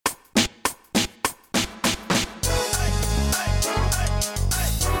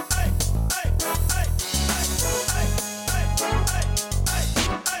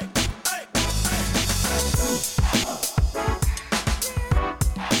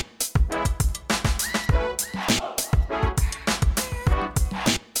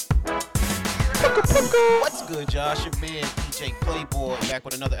good, y'all? It's your man, DJ Playboy, back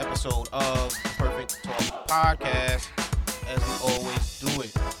with another episode of the Perfect Talk Podcast, as we always do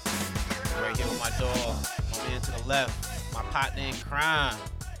it. Right here with my dog, my man to the left, my partner in crime,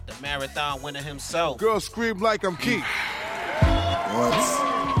 the marathon winner himself. Girl scream like I'm Keith. What's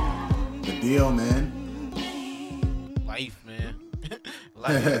the deal, man? Life, man.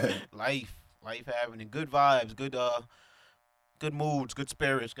 Life happening. Good vibes, good moods, good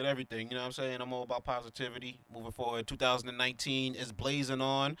spirits, good everything. You know what I'm saying? I'm all about positivity. Moving forward, 2019 is blazing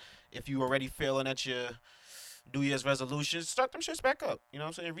on. If you already failing at your New Year's resolutions, start them shits back up. You know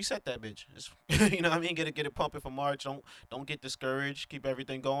what I'm saying? Reset that bitch. You know what I mean? Get it pumping for March. Don't get discouraged. Keep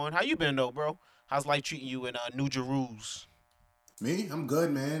everything going. How you been though, bro? How's life treating you in New Jerusalem? Me? I'm good,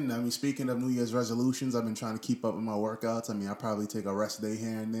 man. I mean, speaking of New Year's resolutions, I've been trying to keep up with my workouts. I mean, I probably take a rest day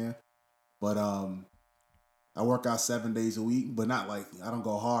here and there. But I work out 7 days a week, but not like, I don't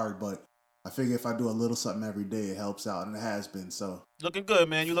go hard, but I figure if I do a little something every day, it helps out, and it has been, so. Looking good,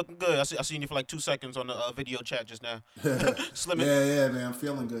 man. You looking good. I seen you for like 2 seconds on the video chat just now. Yeah, man. I'm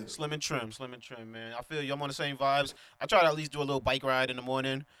feeling good. Slim and trim, man. I feel you. I'm on the same vibes. I try to at least do a little bike ride in the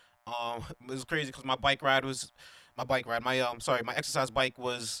morning. It was crazy because my exercise bike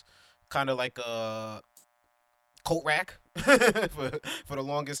was kind of like a coat rack for the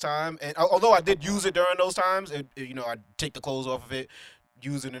longest time. And although I did use it during those times, I'd take the clothes off of it,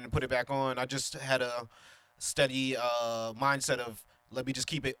 use it, and then put it back on. I just had a steady mindset of let me just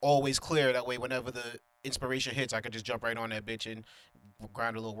keep it always clear. That way, whenever the inspiration hits, I could just jump right on that bitch and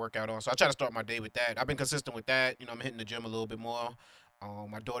grind a little workout on. So I try to start my day with that. I've been consistent with that. I'm hitting the gym a little bit more.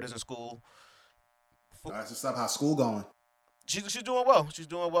 My daughter's in school. All right, so stop. How's school going? She's doing well.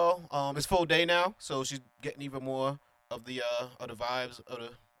 It's full day now, so she's getting even more of the vibes, of the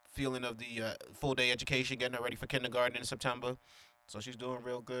feeling of the full day education, getting her ready for kindergarten in September. So she's doing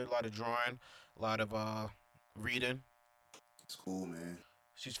real good. A lot of drawing, a lot of reading. It's cool, man.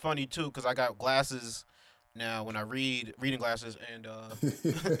 She's funny too, because I got glasses now when I reading glasses, and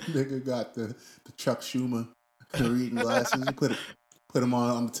Nigga got the Chuck Schumer reading glasses. You put them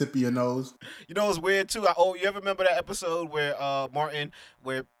on the tip of your nose. You know what's weird too? You ever remember that episode where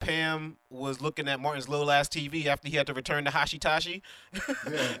Pam was looking at Martin's little ass TV after he had to return to Hashitashi?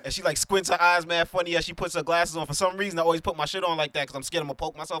 Yeah. And she like squints her eyes mad funny as she puts her glasses on. For some reason, I always put my shit on like that because I'm scared I'm gonna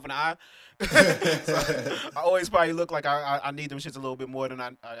poke myself in the eye. So I always probably look like I need them shits a little bit more than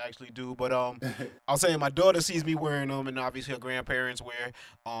I actually do. But I was saying my daughter sees me wearing them, and obviously her grandparents wear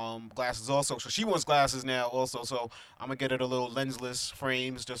glasses also. So she wants glasses now also. So I'm gonna get her the little lensless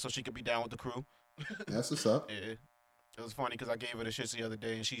frames just so she could be down with the crew. That's what's up. Yeah. It was funny because I gave her the shits the other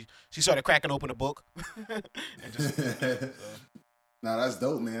day, and she started cracking open a book. Nah, that's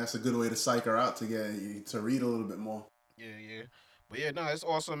dope, man. That's a good way to psych her out to read a little bit more. Yeah. But yeah, no, it's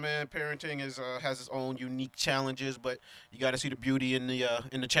awesome, man. Parenting has its own unique challenges, but you got to see the beauty in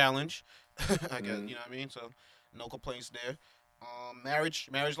the challenge. I guess you know what I mean. So no complaints there.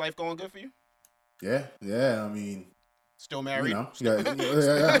 Marriage life going good for you? Yeah. I mean, still married? Yeah,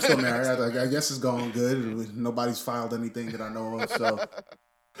 I'm still married. I guess it's going good. Nobody's filed anything that I know of, so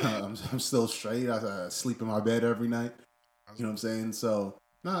I'm still straight. I sleep in my bed every night. You know what I'm saying? So,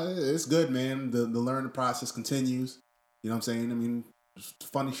 no, it's good, man. The learning process continues. You know what I'm saying? I mean,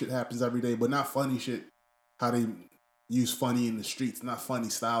 funny shit happens every day, but not funny shit how they use funny in the streets. Not funny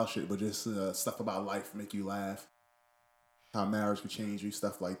style shit, but just stuff about life make you laugh. How marriage could change you,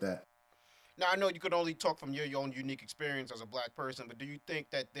 stuff like that. Now, I know you could only talk from your own unique experience as a black person, but do you think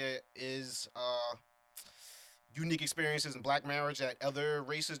that there is unique experiences in black marriage that other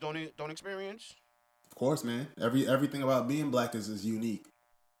races don't experience? Of course, man. Everything about being black is unique.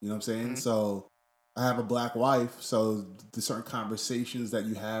 You know what I'm saying? Mm-hmm. So I have a black wife, so there's certain conversations that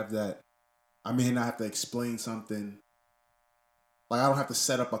you have that I may not have to explain something. Like, I don't have to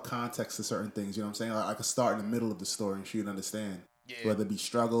set up a context to certain things. You know what I'm saying? Like, I could start in the middle of the story and she would understand. Yeah. Whether it be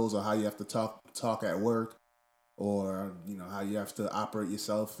struggles or how you have to talk at work, or how you have to operate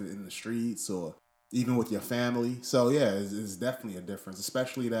yourself in the streets, or even with your family. So yeah, it's definitely a difference,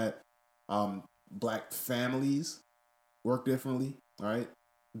 especially that black families work differently, right?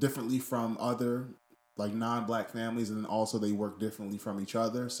 Differently from other like non-black families, and then also they work differently from each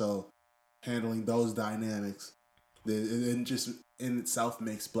other. So handling those dynamics, it just in itself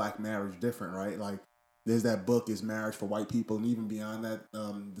makes black marriage different, right? Like, there's that book, Is Marriage for White People, and even beyond that,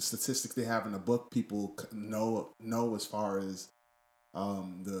 the statistics they have in the book, people know as far as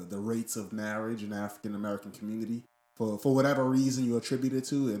the rates of marriage in the African American community. For whatever reason you attribute it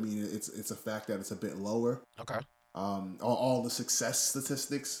to, I mean, it's a fact that it's a bit lower. Okay. All the success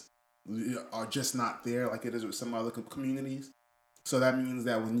statistics are just not there like it is with some other communities. So that means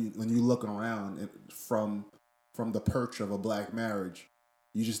that when you look around from from the perch of a black marriage,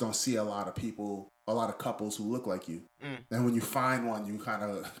 you just don't see a lot of couples who look like you. And when you find one, you kind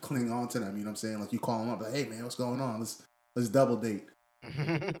of cling on to them. You know what I'm saying? Like you call them up, like, hey man, what's going on? Let's double date.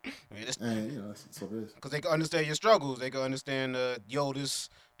 And that's what it is. Because they can understand your struggles. They can understand,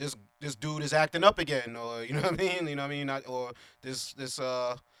 this dude is acting up again, or you know what I mean. You know what I mean? Or this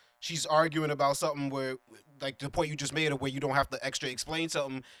she's arguing about something where, like the point you just made, of where you don't have to extra explain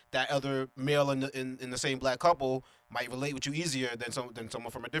something, that other male in the same black couple might relate with you easier than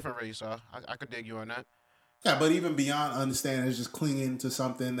someone from a different race. So I could dig you on that. Yeah, but even beyond understanding, it's just clinging to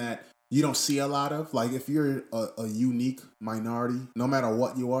something that you don't see a lot of. Like if you're a unique minority, no matter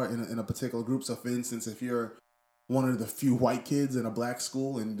what you are in a particular group. So for instance, if you're one of the few white kids in a black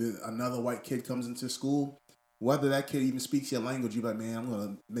school and another white kid comes into school, whether that kid even speaks your language, you're like, man, I'm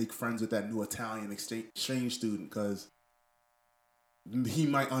going to make friends with that new Italian exchange student because he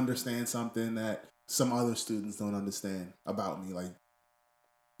might understand something that some other students don't understand about me. Like,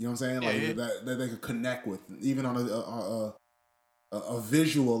 you know what I'm saying? Like that they could connect with, even on a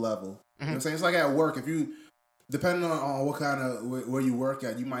visual level. You know what I'm saying? It's like at work. If you, depending on what kind of, where you work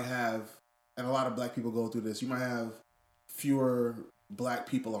at, you might have, and a lot of black people go through this, you might have fewer black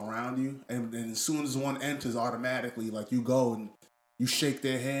people around you. And as soon as one enters, automatically, like you go and you shake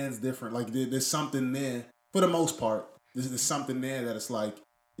their hands different. Like there's something there, for the most part, there's something there that it's like,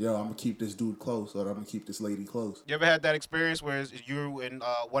 yo, I'm going to keep this dude close, or I'm going to keep this lady close. You ever had that experience where you and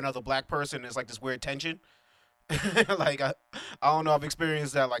one other black person, is like this weird tension? Like, I don't know, I've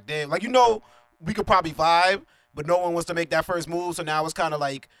experienced that. Like, damn, like, we could probably vibe, but no one wants to make that first move, so now it's kind of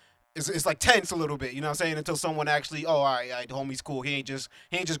like, it's like tense a little bit, you know what I'm saying? Until someone actually, all right, homie's cool. He ain't just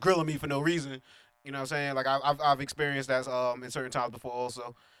grilling me for no reason. You know what I'm saying? Like, I've experienced that in certain times before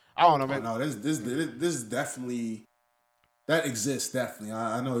also. I don't know, man. Oh, no, this definitely, that exists, definitely.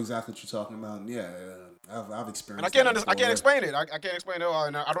 I know exactly what you're talking about. Yeah, I've experienced. And I can't explain it. I can't explain it all,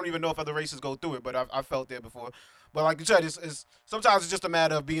 and I don't even know if other races go through it. But I've felt there before. But like you said, it's sometimes it's just a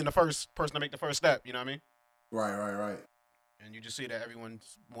matter of being the first person to make the first step. You know what I mean? Right. And you just see that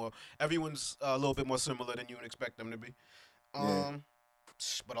everyone's a little bit more similar than you would expect them to be. Yeah.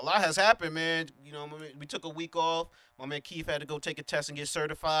 But a lot has happened, man. You know, we took a week off. My man Keith had to go take a test and get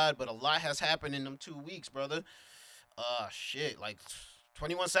certified. But a lot has happened in them 2 weeks, brother. Shit, like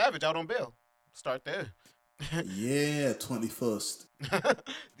 21 Savage out on bail. Start there. Yeah, 21st.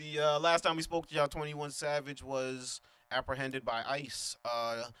 The last time we spoke to y'all, 21 Savage was apprehended by ICE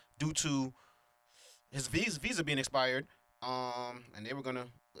due to his visa being expired. And they were gonna,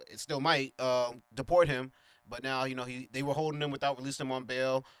 it still might deport him, but now they were holding him without releasing him on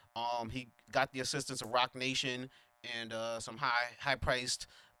bail. He got the assistance of Rock Nation and some high priced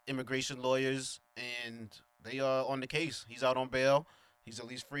immigration lawyers, and they are on the case. He's out on bail. He's at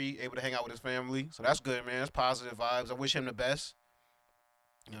least free, able to hang out with his family. So that's good, man. That's positive vibes. I wish him the best.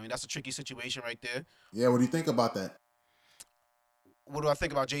 You know, I mean, that's a tricky situation right there. Yeah, what do you think about that? What do I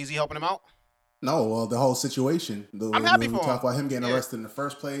think about Jay-Z helping him out? No, well, the whole situation. I'm happy for him. We talk about him getting arrested in the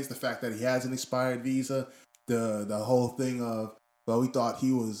first place, the fact that he has an expired visa, the whole thing of, well, we thought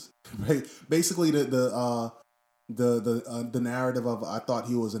he was basically the narrative of, I thought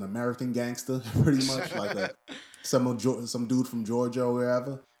he was an American gangster, pretty much like some dude from Georgia or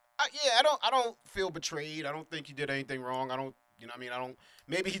wherever. I don't feel betrayed. I don't think he did anything wrong. I don't, you know what I mean?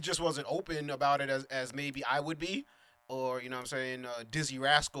 Maybe he just wasn't open about it as maybe I would be. Or, you know what I'm saying, Dizzy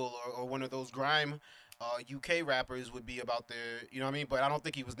Rascal or one of those grime UK rappers would be about their, you know what I mean? But I don't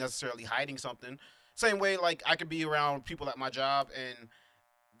think he was necessarily hiding something. Same way, like, I could be around people at my job and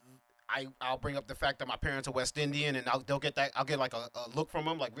I'll bring up the fact that my parents are West Indian, and I'll get like a look from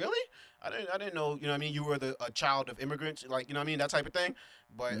them, like, really? I didn't know, you know what I mean? You were a child of immigrants, like, you know what I mean? That type of thing.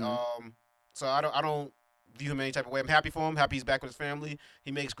 But so I don't view him any type of way. I'm happy for him. Happy he's back with his family.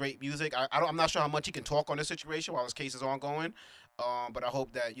 He makes great music. I'm not sure how much he can talk on this situation while his case is ongoing. But I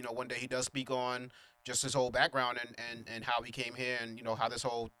hope that one day he does speak on just his whole background and how he came here and how this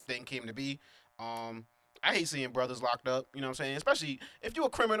whole thing came to be. I hate seeing brothers locked up, you know what I'm saying? Especially if you're a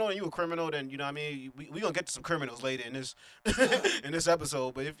criminal and then, you know what I mean? We going to get to some criminals later in this in this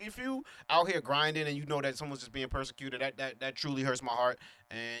episode. But if you out here grinding and you know that someone's just being persecuted, that truly hurts my heart.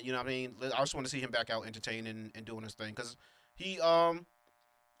 And, you know what I mean? I just want to see him back out entertaining and doing his thing. Because he,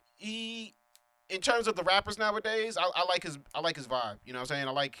 in terms of the rappers nowadays, I like his vibe. You know what I'm saying?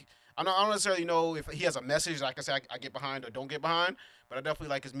 I don't necessarily know if he has a message, like I say, I get behind or don't get behind. But I definitely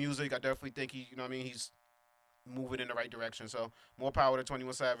like his music. I definitely think he, you know what I mean? He's moving in the right direction. So more power to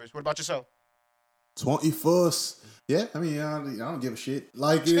 21 Savage. What about yourself? 21st. Yeah, I mean, I don't give a shit.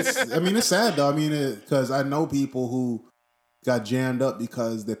 Like, it's sad though. I mean, because I know people who got jammed up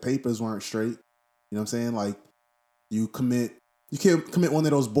because their papers weren't straight. You know what I'm saying? Like, you can commit one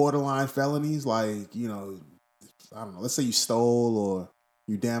of those borderline felonies, like, you know, I don't know, let's say you stole or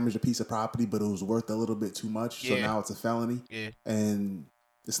you damaged a piece of property, but it was worth a little bit too much, so Yeah. now it's a felony. Yeah. And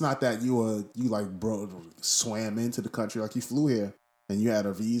it's not that you swam into the country, like you flew here and you had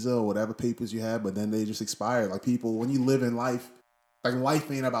a visa or whatever papers you had, but then they just expired. Like people, when you live in life, like life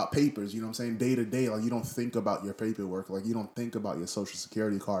ain't about papers, you know what I'm saying? Day to day, like you don't think about your paperwork, like you don't think about your social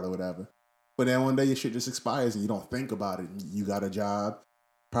security card or whatever. But then one day your shit just expires and you don't think about it. You got a job,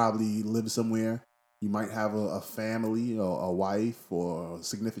 probably live somewhere. You might have a family or a wife or a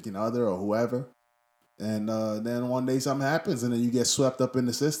significant other or whoever. And then one day something happens and then you get swept up in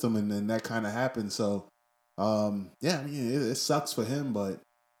the system and then that kind of happens. So, yeah, I mean, it sucks for him. But,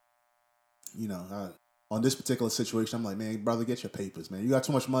 you know, on this particular situation, I'm like, man, brother, get your papers, man. You got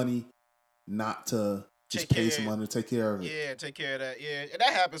too much money not to just pay someone to take care of it. Yeah, take care of that. Yeah, and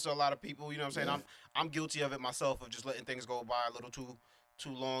that happens to a lot of people. You know what I'm saying? Yeah. I'm guilty of it myself, of just letting things go by a little too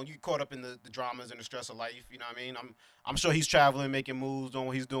long. You caught up in the dramas and the stress of life. You know what I mean? I'm sure he's traveling, making moves, doing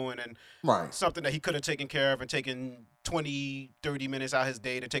what he's doing, and something that he could have taken care of and taken 20, 30 minutes out of his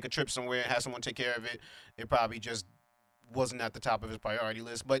day to take a trip somewhere and have someone take care of it. It probably just wasn't at the top of his priority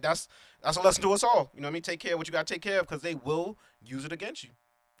list. But that's a lesson to us all. You know what I mean? Take care of what you got to take care of because they will use it against you.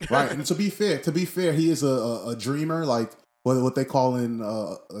 Right, and to be fair, he is a dreamer, like what they call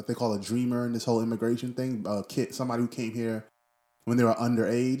a dreamer in this whole immigration thing. Somebody who came here when they were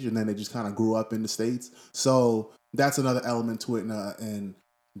underage, and then they just kind of grew up in the States. So that's another element to it, and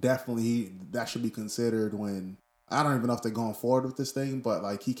definitely that should be considered when. I don't even know if they're going forward with this thing, but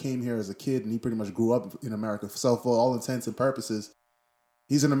like he came here as a kid and he pretty much grew up in America. So for all intents and purposes,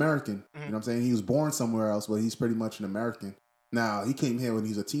 he's an American. Mm-hmm. You know what I'm saying? He was born somewhere else, but he's pretty much an American. Now, he came here when he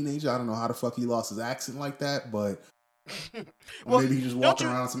was a teenager. I don't know how the fuck he lost his accent like that, but well, maybe he just walking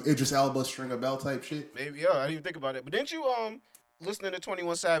around some Idris Elba Stringer Bell type shit. Maybe, yeah, I didn't even think about it. But didn't you, listening to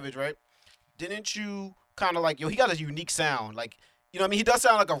 21 Savage, right? Didn't you kind of like, he got a unique sound. Like, you know what I mean? He does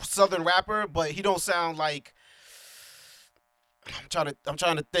sound like a Southern rapper, but he don't sound like, I'm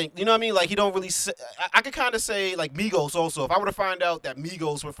trying to think. You know what I mean? Like, he don't really say, I could kind of say like Migos also. If I were to find out that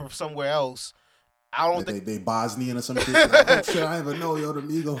Migos were from somewhere else, I don't think they Bosnian or some shit. Like, oh, shit, I even know the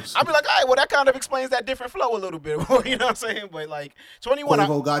Migos. I'd be like, all right, well, that kind of explains that different flow a little bit. You know what I'm saying? But like 21,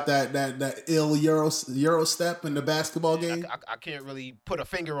 Quavo got that ill Euro step in the basketball game. I can't really put a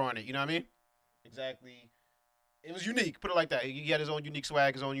finger on it. You know what I mean? Exactly. It was unique. Put it like that. He had his own unique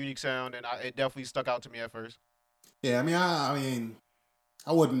swag, his own unique sound, and it definitely stuck out to me at first. Yeah, I mean,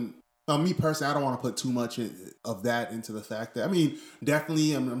 I wouldn't. Me personally, I don't want to put too much of that into the fact that, I mean,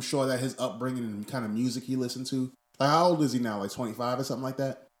 definitely, I'm sure that his upbringing and kind of music he listened to. Like, how old is he now? Like 25 or something like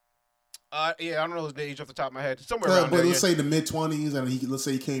that? Yeah, I don't know his age off the top of my head. Somewhere around but there. Let's say the mid-20s, and let's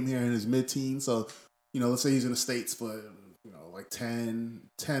say he came here in his mid-teens. So, let's say he's in the States for, like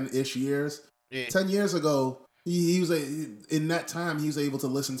 10-ish years. Yeah. 10 years ago, he was in that time, he was able to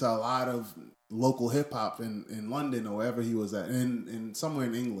listen to a lot of local hip-hop in London or wherever he was at, in somewhere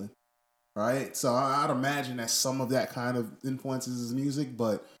in England. Right, so I'd imagine that some of that kind of influences his music,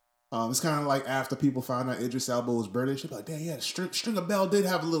 but it's kind of like after people found out Idris Elba was British, they're like, damn, yeah, Stringer Bell did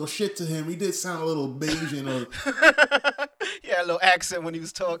have a little shit to him. He did sound a little Bayesian or yeah, a little accent when he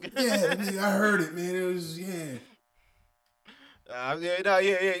was talking. Yeah, I heard it, man. It was yeah.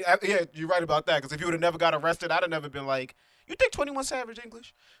 You're right about that. Because if you would have never got arrested, I'd have never been like, you think 21 Savage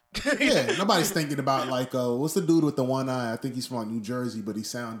English? Yeah, nobody's thinking about like, what's the dude with the one eye? I think he's from New Jersey, but he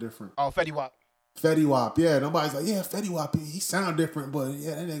sound different. Oh, Fetty Wap. Fetty Wap, yeah. Nobody's like, yeah, Fetty Wap, he sound different, but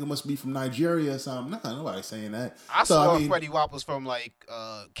yeah, that nigga must be from Nigeria or something. Nah, nobody's saying that. I saw Fetty Wap was from like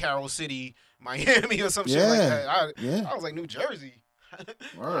Carroll City, Miami or some shit like that. I was like, New Jersey.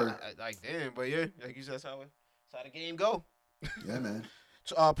 Word. Like, damn, but yeah, like you said, that's how the game go. Yeah, man.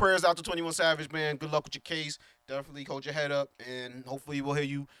 So, prayers out to 21 Savage, man. Good luck with your case. Definitely hold your head up, and hopefully we'll hear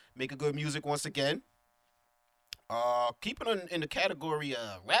you make a good music once again. Keeping in the category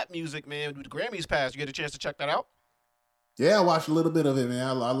rap music, man. The Grammys passed. You get a chance to check that out? Yeah, I watched a little bit of it, man.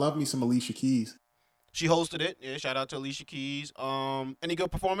 I love me some Alicia Keys. She hosted it. Yeah, shout out to Alicia Keys. Any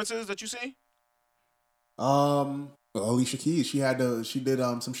good performances that you see? Alicia Keys. She did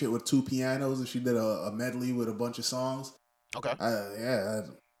some shit with 2 pianos, and she did a medley with a bunch of songs. Okay.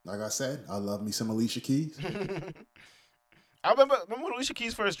 Like I said, I love me some Alicia Keys. I remember when Alicia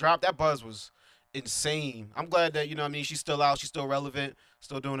Keys first dropped, that buzz was insane. I'm glad that, she's still out, she's still relevant,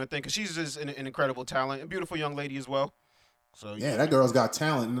 still doing her thing, because she's just an incredible talent, a beautiful young lady as well. So yeah, that girl's got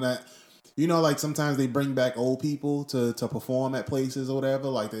talent. And that, like sometimes they bring back old people to perform at places or whatever.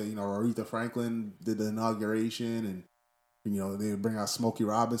 Like, Aretha Franklin did the inauguration, and, they bring out Smokey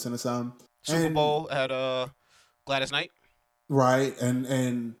Robinson or something. Super Bowl had Gladys Knight. right?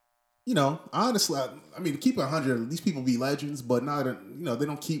 And you know, honestly, I mean, to keep 100, these people be legends, but not, you know, they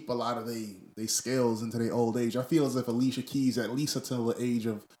don't keep a lot of they skills into their old age. I feel as if Alicia Keys, at least until the age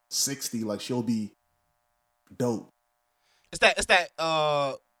of 60, like she'll be dope. It's that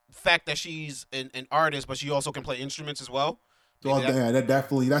fact that she's an artist, but she also can play instruments as well. Maybe Well, that. yeah, that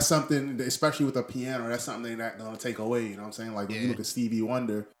definitely, that's something, especially with a piano, that's something they're not gonna take away. You know what I'm saying? Like when you Yeah. look at Stevie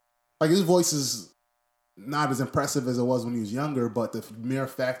Wonder, like his voice is not as impressive as it was when he was younger, but the mere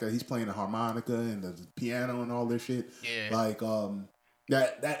fact that he's playing the harmonica and the piano and all this shit, Yeah. like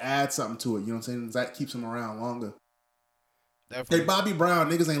that adds something to it. You know what I'm saying? That keeps him around longer. Definitely. Hey, Bobby Brown,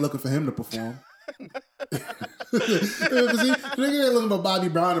 niggas ain't looking for him to perform. Niggas ain't looking for Bobby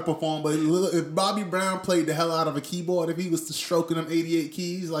Brown to perform, but if Bobby Brown played the hell out of a keyboard, if he was stroking them 88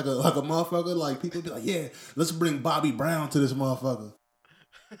 keys like a motherfucker, like people would be like, yeah, let's bring Bobby Brown to this motherfucker.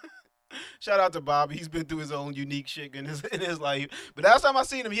 Shout out to Bobby. He's been through his own unique shit in his life. But last time I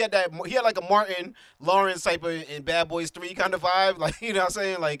seen him, he had like a Martin Lawrence type of in Bad Boys 3 kind of vibe. Like, you know what I'm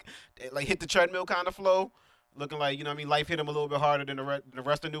saying? Like hit the treadmill kind of flow. Looking like, you know what I mean, life hit him a little bit harder than the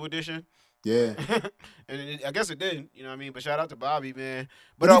rest of New Edition. Yeah. And I guess it did, you know what I mean? But shout out to Bobby, man.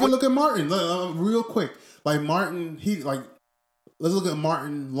 But you can look at Martin, real quick. Like Martin, let's look at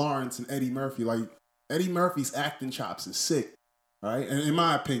Martin Lawrence and Eddie Murphy. Like Eddie Murphy's acting chops is sick, right? And in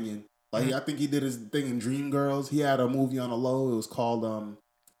my opinion, like I think he did his thing in Dreamgirls. He had a movie on the low. It was called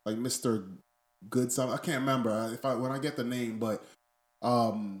like Mr. Good something. I can't remember when I get the name, but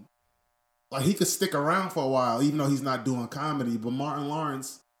like he could stick around for a while, even though he's not doing comedy. But Martin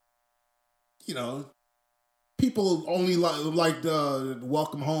Lawrence, you know, people only like the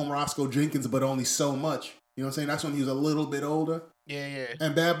Welcome Home Roscoe Jenkins, but only so much. You know what I'm saying? That's when he was a little bit older. Yeah.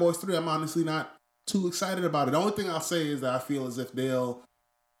 And Bad Boys 3, I'm honestly not too excited about it. The only thing I'll say is that I feel as if they'll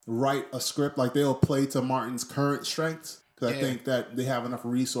write a script, like they'll play to Martin's current strengths. Because I think that they have enough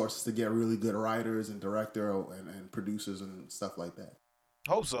resources to get really good writers and director and producers and stuff like that.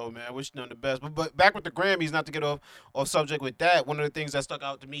 Hope so, man. I wish them the best. But back with the Grammys, not to get off subject with that, one of the things that stuck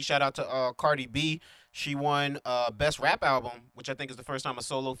out to me, shout out to Cardi B. She won Best Rap Album, which I think is the first time a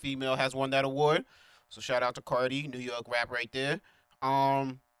solo female has won that award. So shout out to Cardi, New York rap right there.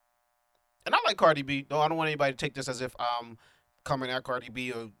 And I like Cardi B, though I don't want anybody to take this as if I'm coming at Cardi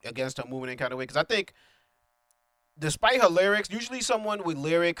B or against her moving in kind of way. Because I think despite her lyrics, usually someone with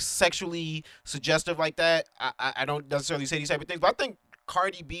lyrics sexually suggestive like that, I don't necessarily say these type of things, but I think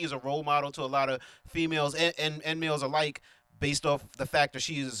Cardi B is a role model to a lot of females and males alike based off the fact that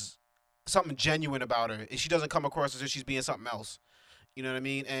she is something genuine about her. She doesn't come across as if she's being something else. You know what I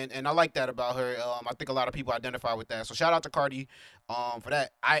mean? And I like that about her. I think a lot of people identify with that. So shout out to Cardi for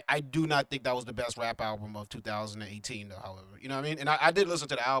that. I do not think that was the best rap album of 2018, though, however. You know what I mean? And I did listen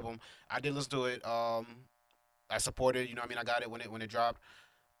to the album. I did listen to it. I supported, you know what I mean? I got it when it dropped.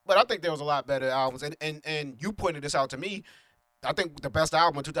 But I think there was a lot better albums. And you pointed this out to me. I think the best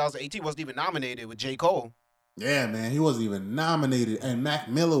album in 2018 wasn't even nominated with J. Cole. Yeah, man, he wasn't even nominated, and Mac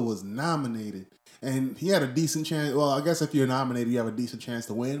Miller was nominated, and he had a decent chance. Well, I guess if you're nominated, you have a decent chance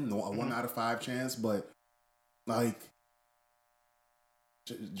to win, a 1 out of 5 chance. But like,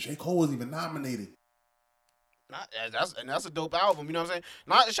 J. Cole wasn't even nominated. That's a dope album. You know what I'm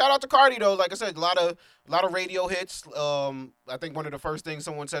saying? Shout out to Cardi though. Like I said, a lot of radio hits. I think one of the first things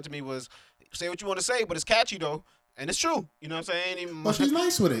someone said to me was, "Say what you want to say, but it's catchy though." And it's true, you know what I'm saying? Well, she's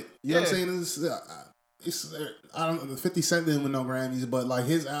nice with it. You know what I'm saying? It's I don't know, 50 Cent didn't win no Grammys, but like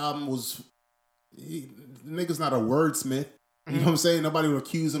his album was, the nigga's not a wordsmith. You know what I'm saying? Nobody would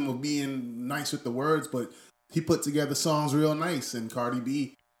accuse him of being nice with the words, but he put together songs real nice. And Cardi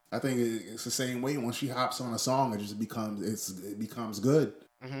B, I think it's the same way. When she hops on a song, it becomes good.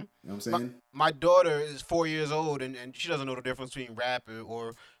 Mm-hmm. You know what I'm saying? My daughter is 4 years old, and she doesn't know the difference between rap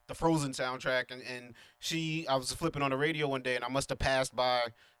or the Frozen soundtrack. And I was flipping on the radio one day, and I must have passed by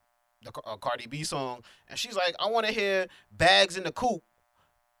the Cardi B song, and she's like, "I want to hear Bags in the Coop."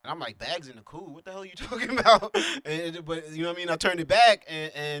 And I'm like, "Bags in the Coop? What the hell are you talking about?" But you know what I mean? I turned it back,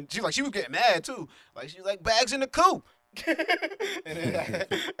 and she was getting mad too. Like she was like, "Bags in the Coop." And then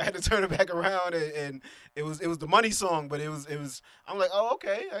I had to turn it back around, and it was the Money song, but it was. I'm like, oh,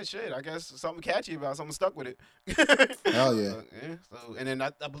 okay, shit. I guess something catchy about something stuck with it. Hell yeah. So, and then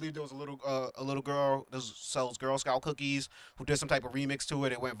I believe there was a little girl that sells Girl Scout cookies who did some type of remix to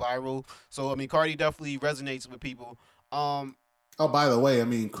it. It went viral. So I mean, Cardi definitely resonates with people. Oh, by the way, I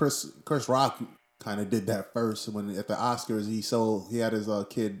mean Chris Rock kind of did that first when at the Oscars he had his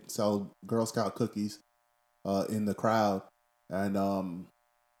kid sell Girl Scout cookies. In the crowd, and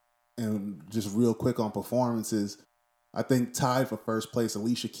just real quick on performances, I think tied for first place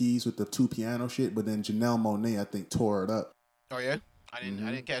Alicia Keys with the 2 piano shit, but then Janelle Monáe I think tore it up. Oh yeah, I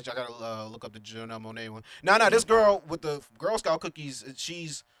didn't catch. I gotta look up the Janelle Monáe one. No, this girl with the Girl Scout cookies,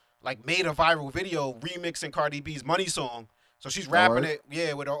 she's like made a viral video remixing Cardi B's Money song. So she's rapping it,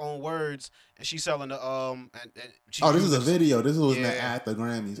 with her own words, and she's selling the and she this is a video. This wasn't at the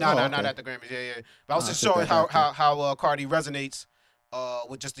Grammys. No, not at the Grammys. Yeah. But I was just showing how Cardi resonates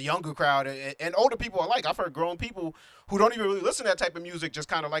with just the younger crowd and older people alike. I've heard grown people who don't even really listen to that type of music just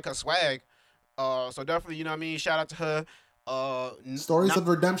kind of like her swag. So definitely, you know what I mean. Shout out to her. Stories of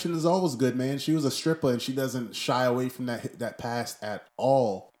redemption is always good, man. She was a stripper and she doesn't shy away from that past at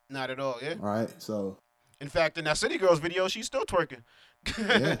all. Not at all. Yeah. Right. So. In fact, in that City Girls video, she's still twerking.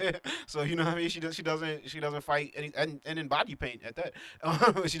 Yeah. So you know what I mean. She doesn't fight and in body paint at that.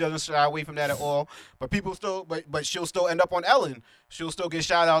 She doesn't shy away from that at all. But people still, but she'll still end up on Ellen. She'll still get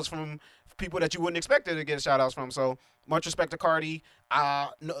shout outs from people that you wouldn't expect her to get shout outs from. So much respect to Cardi. No,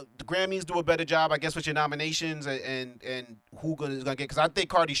 the Grammys do a better job, I guess, with your nominations and who is gonna get. Because I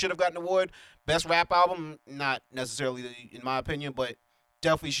think Cardi should have gotten an award. Best rap album, not necessarily in my opinion, but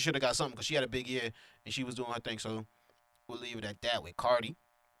definitely she should have got something because she had a big year and she was doing her thing. So we'll leave it at that with Cardi.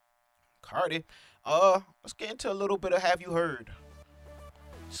 Let's get into a little bit of Have You Heard.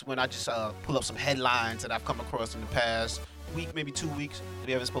 It's when I just pull up some headlines that I've come across in the past week, maybe 2 weeks, that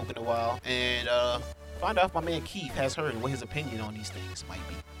we haven't spoken in a while, and find out if my man Keith has heard and what his opinion on these things might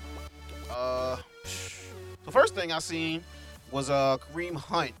be. The first thing I seen was Kareem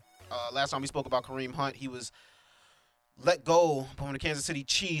Hunt. Last time we spoke about Kareem Hunt, he was let go from the Kansas City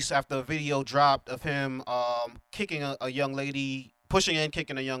Chiefs after a video dropped of him kicking a young lady, pushing and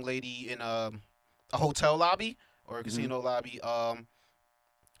kicking a young lady in a hotel lobby or a casino lobby. And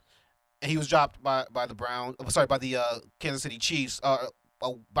he was dropped by the Kansas City Chiefs.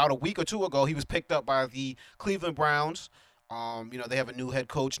 About a week or two ago, he was picked up by the Cleveland Browns. They have a new head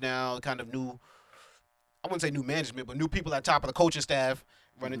coach now, kind of new, I wouldn't say new management, but new people at top of the coaching staff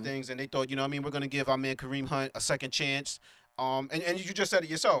running things, and they thought, we're going to give our man Kareem Hunt a second chance. And you just said it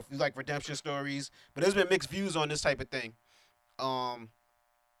yourself. You like redemption stories, but there's been mixed views on this type of thing. And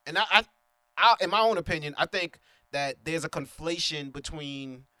I in my own opinion, I think that there's a conflation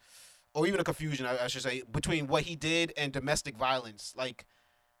between, or even a confusion, I should say, between what he did and domestic violence. Like,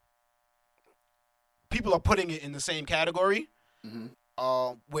 people are putting it in the same category.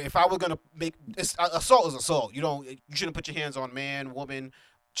 Where if I were gonna assault is assault. You shouldn't put your hands on man, woman,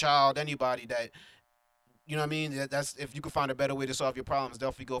 child, anybody that, you know what I mean? That's, if you could find a better way to solve your problems,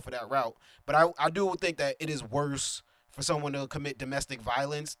 definitely go for that route. But I do think that it is worse for someone to commit domestic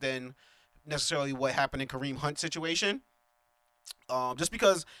violence than necessarily what happened in Kareem Hunt's situation. Just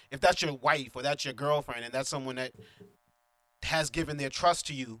because if that's your wife or that's your girlfriend and that's someone that has given their trust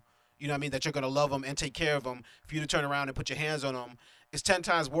to you, you know what I mean, that you're going to love them and take care of them, for you to turn around and put your hands on them, it's 10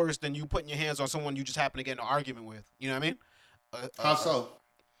 times worse than you putting your hands on someone you just happen to get in an argument with. You know what I mean? How so?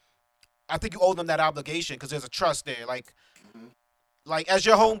 I think you owe them that obligation because there's a trust there. Like as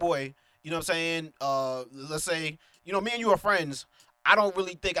your homeboy, you know what I'm saying? Let's say, me and you are friends. I don't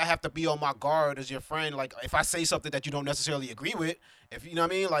really think I have to be on my guard as your friend. Like, if I say something that you don't necessarily agree with, if you know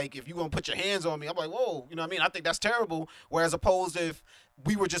what I mean, like, if you're going to put your hands on me, I'm like, whoa, you know what I mean? I think that's terrible. Whereas opposed if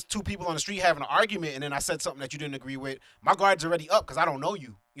we were just two people on the street having an argument and then I said something that you didn't agree with, my guard's already up because I don't know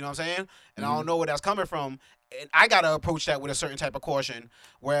you. You know what I'm saying? And I don't know where that's coming from. And I got to approach that with a certain type of caution.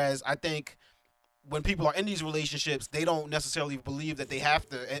 Whereas I think when people are in these relationships, they don't necessarily believe that they have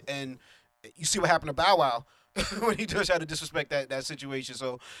to. And you see what happened to Bow Wow. When he just had to disrespect that situation.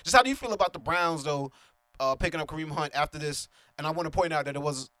 So, just how do you feel about the Browns, though, picking up Kareem Hunt after this? And I want to point out that it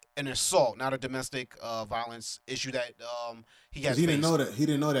was an assault, not a domestic violence issue that he has. He didn't know that. He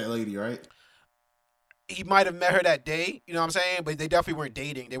didn't know that lady, right? He might have met her that day. You know what I'm saying? But they definitely weren't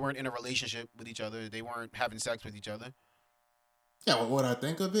dating. They weren't in a relationship with each other. They weren't having sex with each other. Yeah, well, what I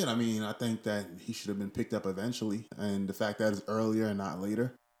think of it, I think that he should have been picked up eventually, and the fact that it's earlier and not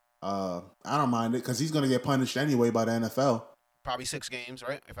later. I don't mind it because he's going to get punished anyway by the NFL. Probably 6 games,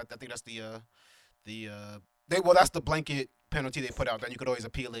 right? I think that's that's the blanket penalty they put out. Then you could always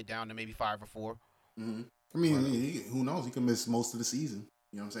appeal it down to maybe 5 or 4. Who knows? He can miss most of the season.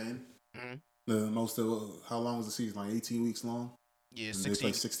 You know what I'm saying? How long was the season? Like 18 weeks long. Yeah, and 16. They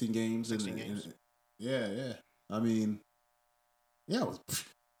play 16 games. 16 games. Yeah. I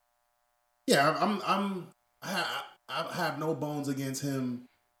have no bones against him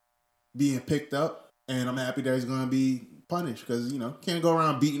being picked up, and I'm happy that he's going to be punished because, can't go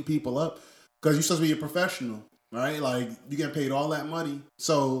around beating people up because you're supposed to be a professional, right? Like, you get paid all that money.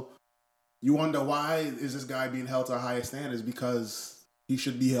 So you wonder, why is this guy being held to a higher standard? Because he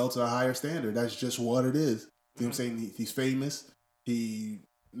should be held to a higher standard. That's just what it is. You know what I'm saying? He's famous. He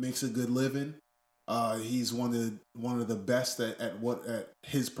makes a good living. He's one of the best at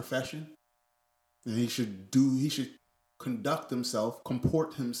his profession. And he should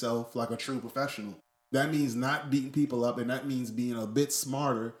comport himself like a true professional. That means not beating people up, and that means being a bit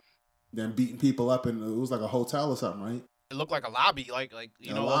smarter than beating people up in, it was like a hotel or something, right? It looked like a lobby, like A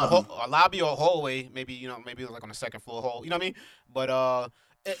lobby. a lobby or a hallway. Maybe maybe it was like on the second floor hall. You know what I mean? But on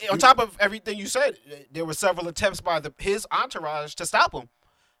top of everything you said, there were several attempts by his entourage to stop him.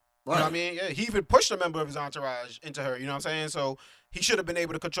 You know what I mean? Yeah, he even pushed a member of his entourage into her. You know what I'm saying? So he should have been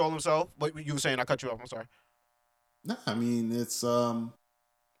able to control himself. But you were saying, I cut you off. I'm sorry. Nah, I mean it's yeah,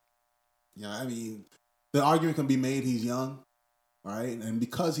 I mean the argument can be made he's young, right? And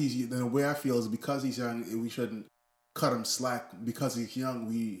because the way I feel is because he's young, we shouldn't cut him slack. Because he's young,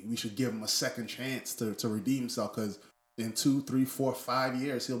 we should give him a second chance to redeem himself. Because in 2, 3, 4, 5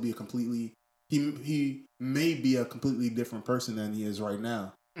 years, he'll be a completely he may be a completely different person than he is right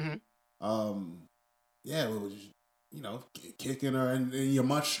now. Yeah, it was, kicking her, and you're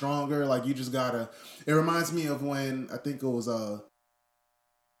much stronger. Like you just gotta. It reminds me of when I think it was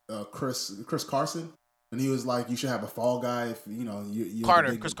Chris Carson, and he was like, you should have a fall guy. If you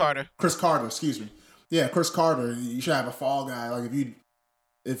Carter, Chris Carter. Excuse me. Yeah, Chris Carter. You should have a fall guy. Like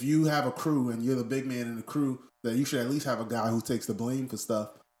if you have a crew and you're the big man in the crew, that you should at least have a guy who takes the blame for stuff.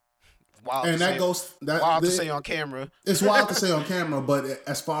 Wild and that goes wild to say on camera. It's wild to say on camera, but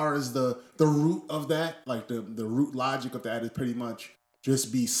as far as the root of that, like the root logic of that is pretty much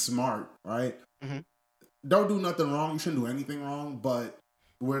just be smart, right? Mm-hmm. Don't do nothing wrong. You shouldn't do anything wrong, but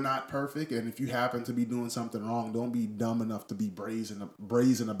we're not perfect. And if you happen to be doing something wrong, don't be dumb enough to be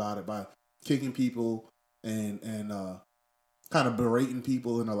brazen about it by kicking people and kind of berating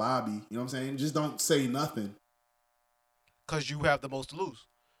people in the lobby. You know what I'm saying? Just don't say nothing. Because you have the most to lose.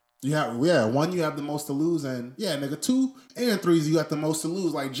 You have one, you have the most to lose, and yeah, nigga, 2 and 3s, you got the most to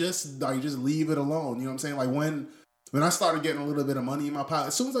lose. Just leave it alone. You know what I'm saying? Like when I started getting a little bit of money in my pocket,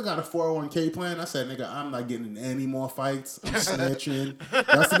 as soon as I got a 401k plan, I said, nigga, I'm not getting in any more fights. I'm snitching.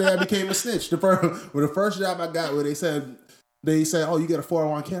 That's the day I became a snitch. The first job I got where they said, oh, you get a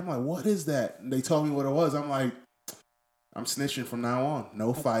 401k. I'm like, what is that? And they told me what it was. I'm like, I'm snitching from now on.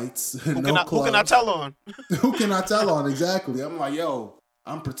 No fights. No clubs. Who can I tell on? Who can I tell on? Exactly. I'm like, yo,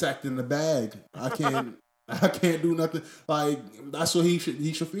 I'm protecting the bag. I can't do nothing. Like that's what he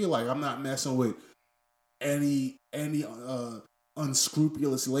should feel like. I'm not messing with any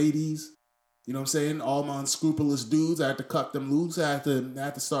unscrupulous ladies. You know what I'm saying? All my unscrupulous dudes, I had to cut them loose. I had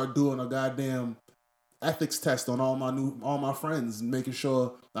to start doing a goddamn ethics test on all my friends, making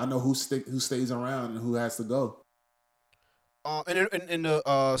sure I know who stays around and who has to go. In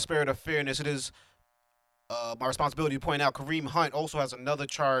the spirit of fairness, it is my responsibility to point out Kareem Hunt also has another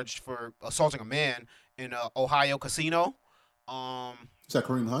charge for assaulting a man in Ohio casino. Is that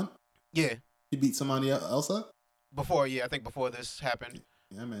Kareem Hunt? Yeah. He beat somebody else up? I think before this happened.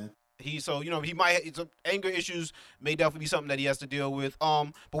 Yeah, man. He might, anger issues may definitely be something that he has to deal with.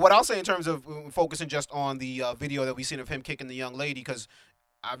 But what I'll say in terms of focusing just on the video that we seen of him kicking the young lady, because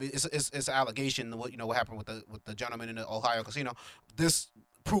it's an allegation what happened with the gentleman in the Ohio casino. This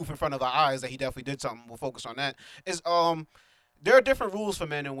proof in front of our eyes that he definitely did something. We'll focus on that. Is there are different rules for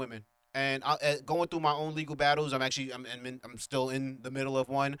men and women, and going through my own legal battles, I'm still in the middle of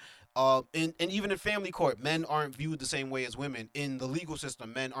one. And even in family court, men aren't viewed the same way as women. In the legal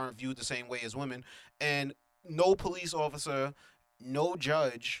system, men aren't viewed the same way as women. And no police officer, no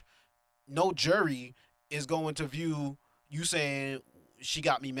judge, no jury is going to view you saying she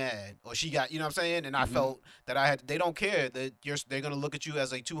got me mad or she got, you know what I'm saying? And I felt that they don't care that they're going to look at you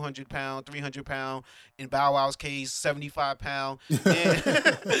as a 200 pound, 300 pound, in Bow Wow's case, 75 pound. And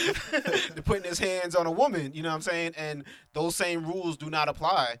they're putting his hands on a woman, you know what I'm saying? And those same rules do not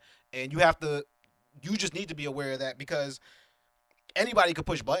apply. And you just need to be aware of that, because anybody could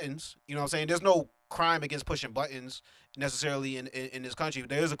push buttons, you know what I'm saying? There's no crime against pushing buttons necessarily in this country.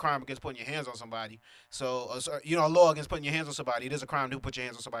 There is a crime against putting your hands on somebody. So, a law against putting your hands on somebody. It is a crime to put your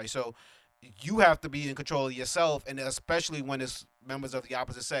hands on somebody. So you have to be in control of yourself, and especially when it's members of the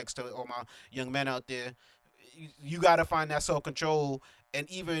opposite sex. To all my young men out there, you got to find that self-control and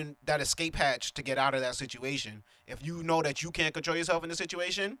even that escape hatch to get out of that situation. If you know that you can't control yourself in the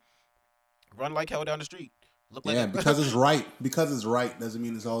situation, run like hell down the street. Because it's right. Because it's right doesn't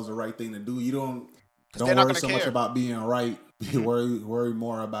mean it's always the right thing to do. You don't worry so much about being right. You worry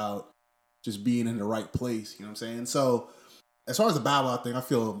more about just being in the right place. You know what I'm saying? So as far as the Bow Wow thing, I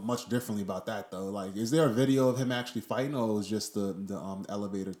feel much differently about that though. Like, is there a video of him actually fighting, or was just the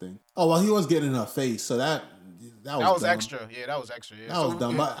elevator thing? Oh well, he was getting in her face, so that was extra. Yeah, that was extra. Yeah. That was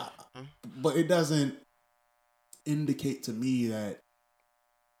dumb, but it doesn't. indicate to me that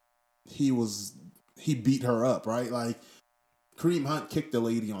he beat her up, right? Like Kareem Hunt kicked the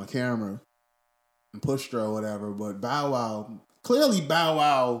lady on camera and pushed her or whatever, but Bow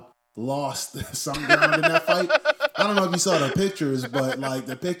Wow lost some ground in that fight. I don't know if you saw the pictures, but like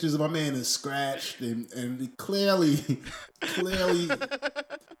the pictures of my man is scratched and he clearly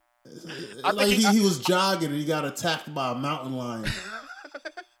like he was jogging and he got attacked by a mountain lion.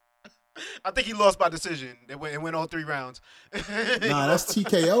 I think he lost by decision. It went all 3 rounds. Nah, that's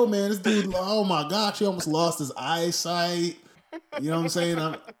TKO, man. This dude, oh my gosh, he almost lost his eyesight. You know what I'm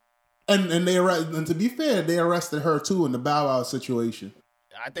saying? And to be fair, they arrested her too in the Bow Wow situation.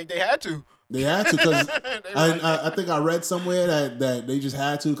 I think they had to. They had to because I think I read somewhere that they just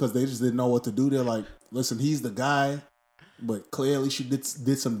had to because they just didn't know what to do. They're like, listen, he's the guy, but clearly she did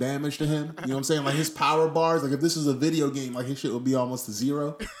some damage to him. You know what I'm saying? Like his power bars, like if this was a video game, like his shit would be almost to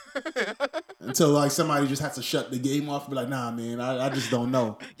 0. Until like somebody just has to shut the game off and be like, nah, man, I just don't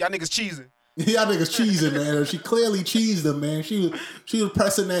know. Y'all niggas cheesing. Y'all niggas cheesing, man. She clearly cheesed him, man. She was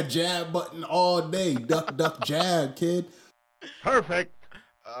pressing that jab button all day. Duck, jab, kid. Perfect.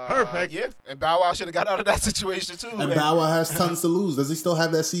 Yeah, and Bow Wow should have got out of that situation too. And Bow Wow has tons to lose. Does he still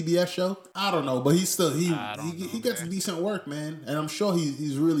have that CBS show? I don't know, but he gets decent work, man. And I'm sure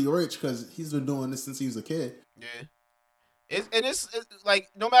he's really rich because he's been doing this since he was a kid. Yeah. It's like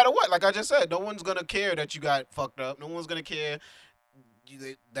no matter what, like I just said, no one's gonna care that you got fucked up. No one's gonna care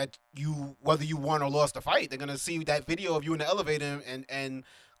that you whether you won or lost the fight. They're gonna see that video of you in the elevator and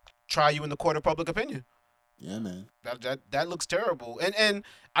try you in the court of public opinion. Yeah, man. That looks terrible. And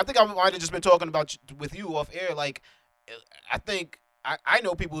I think I might have just been talking about with you off air. Like, I think I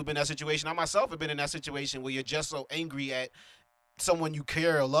know people who've been in that situation. I myself have been in that situation where you're just so angry at someone you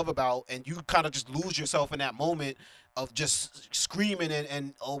care or love about, and you kind of just lose yourself in that moment of just screaming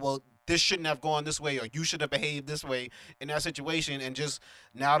and oh well, this shouldn't have gone this way, or you should have behaved this way in that situation. And just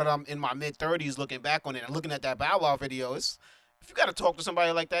now that I'm in my mid-30s, looking back on it and looking at that Bow Wow video, if you got to talk to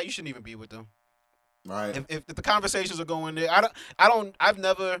somebody like that, you shouldn't even be with them. Right. If the conversations are going there, I've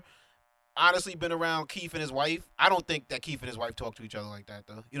never honestly been around Keith and his wife. I don't think that Keith and his wife talk to each other like that,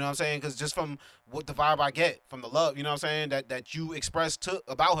 though. You know what I'm saying? Because just from what the vibe I get from the love, you know what I'm saying, that you expressed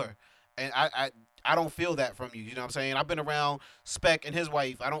about her, and I don't feel that from you. You know what I'm saying? I've been around Spec and his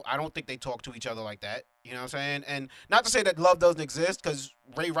wife. I don't think they talk to each other like that. You know what I'm saying? And not to say that love doesn't exist, because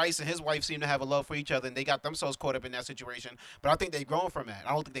Ray Rice and his wife seem to have a love for each other, and they got themselves caught up in that situation. But I think they've grown from that.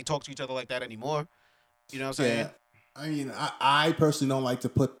 I don't think they talk to each other like that anymore. You know what I'm saying? Yeah. I mean, I personally don't like to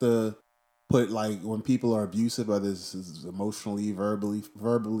put like when people are abusive, whether it's emotionally,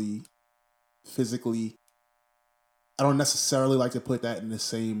 verbally, physically. I don't necessarily like to put that in the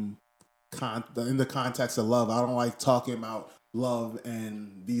same in the context of love. I don't like talking about love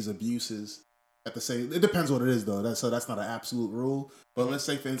and these abuses at the same. It depends what it is, though. That's not an absolute rule. But let's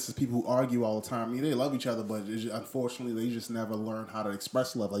say, for instance, people who argue all the time. I mean, they love each other, but unfortunately, they just never learn how to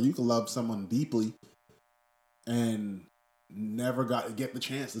express love. Like you can love someone deeply and never get the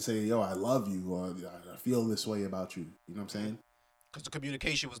chance to say, yo, I love you, or I feel this way about you. You know what I'm saying? Because the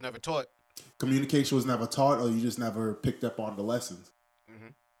communication was never taught. Communication was never taught, or you just never picked up on the lessons. Mm-hmm.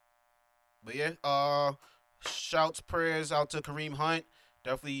 But yeah, shouts, prayers out to Kareem Hunt.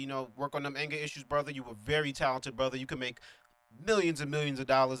 Definitely, work on them anger issues, brother. You were very talented, brother. You can make millions and millions of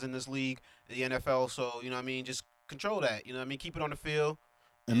dollars in this league, the NFL. So, you know what I mean? Just control that. You know what I mean? Keep it on the field.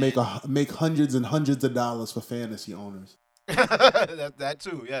 And make hundreds and hundreds of dollars for fantasy owners. that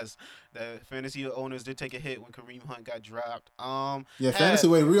too, yes. The fantasy owners did take a hit when Kareem Hunt got dropped. Fantasy.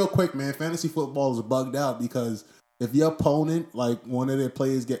 Wait, real quick, man. Fantasy football is bugged out because if your opponent, like one of their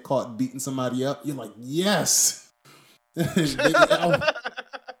players, get caught beating somebody up, you're like, yes. Not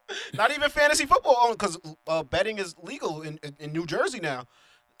even fantasy football, because betting is legal in New Jersey now.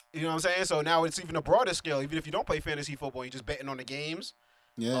 You know what I'm saying? So now it's even a broader scale. Even if you don't play fantasy football, you're just betting on the games.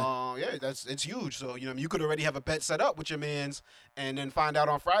 Yeah. It's huge. So, you could already have a bet set up with your mans and then find out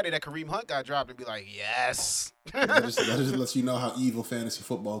on Friday that Kareem Hunt got dropped and be like, yes. that just lets you know how evil fantasy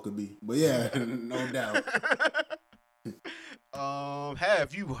football could be. But yeah, no doubt.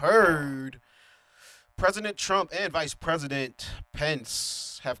 Have you heard President Trump and Vice President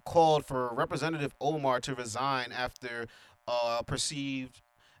Pence have called for Representative Omar to resign after perceived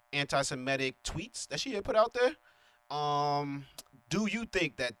anti-Semitic tweets that she had put out there? Do you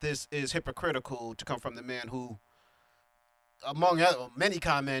think that this is hypocritical to come from the man who, among many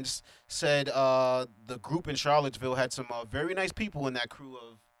comments, said the group in Charlottesville had some very nice people in that crew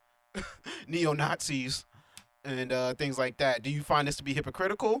of neo-Nazis and things like that? Do you find this to be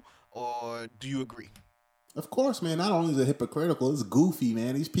hypocritical, or do you agree? Of course, man. Not only is it hypocritical, it's goofy,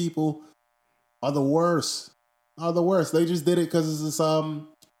 man. These people are the worst. are the worst. They just did it because it's they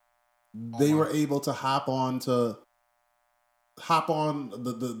Omar. were able to hop on the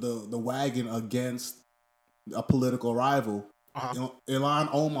wagon against a political rival. Uh-huh. Ilhan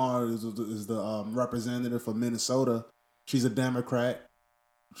Omar is the representative for Minnesota. She's a Democrat.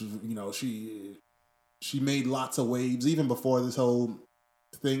 She made lots of waves even before this whole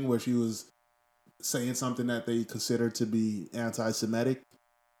thing where she was saying something that they considered to be anti-Semitic,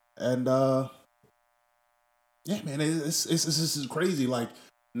 and yeah, man, it's this is crazy. Like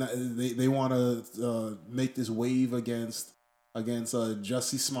they want to make this wave against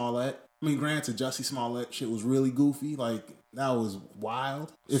Jussie Smollett. I mean, granted, Jussie Smollett shit was really goofy. Like that was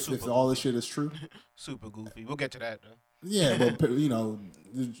wild. If all this shit is true, Super goofy. We'll get to that though. yeah, but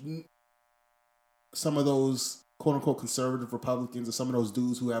some of those quote unquote conservative Republicans or some of those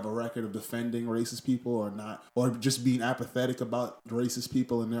dudes who have a record of defending racist people or not, or just being apathetic about racist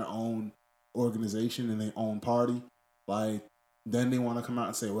people in their own organization and their own party, like then they want to come out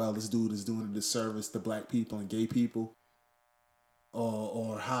and say, well, this dude is doing a disservice to black people and gay people,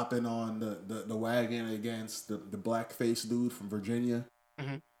 or hopping on the wagon against the blackface dude from Virginia,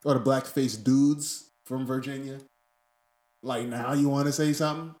 or the blackface dudes from Virginia. Like now you want to say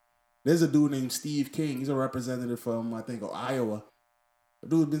something? There's a dude named Steve King. He's a representative from, I think, Iowa. The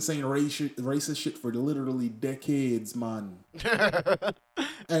dude's been saying racist shit for literally decades, man.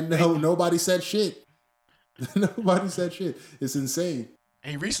 And nobody said shit. Nobody said shit. It's insane.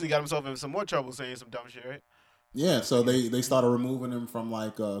 And he recently got himself in some more trouble saying some dumb shit, right? Yeah, so they started removing him from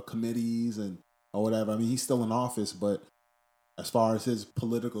like committees or whatever. I mean, he's still in office, but as far as his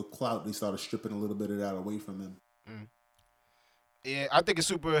political clout, they started stripping a little bit of that away from him. Mm. Yeah, I think it's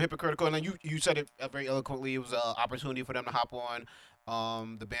super hypocritical. And you said it very eloquently. It was an opportunity for them to hop on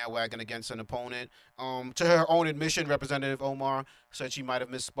the bandwagon against an opponent. To her own admission, Representative Omar said she might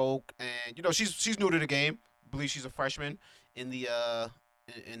have misspoke, and she's new to the game. I believe she's a freshman in the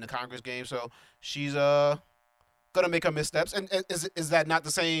Congress game, so she's gonna make her missteps. And is that not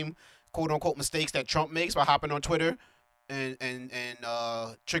the same quote unquote mistakes that Trump makes by hopping on Twitter and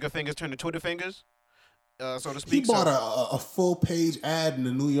trigger fingers turn to Twitter fingers? So to speak. He bought a full page ad in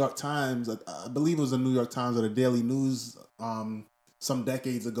the New York Times. I believe it was the New York Times or the Daily News some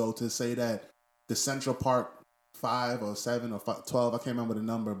decades ago to say that the Central Park 5 or 7 or 12, I can't remember the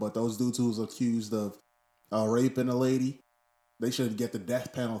number, but those dudes who was accused of raping a lady, they should get the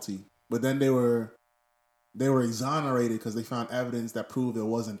death penalty. But then they were exonerated because they found evidence that proved it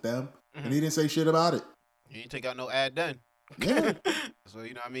wasn't them. Mm-hmm. And he didn't say shit about it. He didn't take out no ad then. Yeah. So, what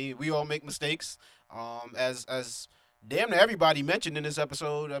I mean? We all make mistakes. As damn near everybody mentioned in this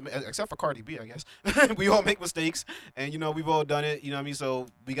episode, except for Cardi B, I guess. We all make mistakes, and we've all done it. You know what I mean? So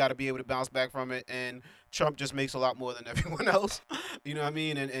we got to be able to bounce back from it. And Trump just makes a lot more than everyone else. You know what I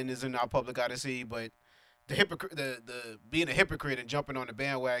mean? And is in our public eye to see. But the being a hypocrite and jumping on the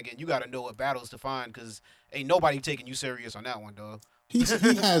bandwagon, you got to know what battles to find, because ain't nobody taking you serious on that one, dog. He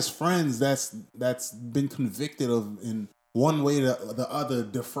has friends that's been convicted of in one way or the other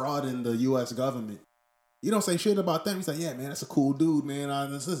defrauding the U.S. government. You don't say shit about them. You say, yeah, man, that's a cool dude, man.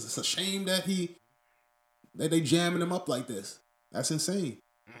 It's a shame that they jamming him up like this. That's insane.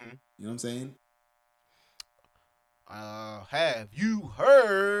 Mm-hmm. You know what I'm saying? Have you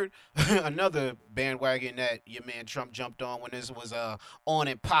heard another bandwagon that your man Trump jumped on when this was on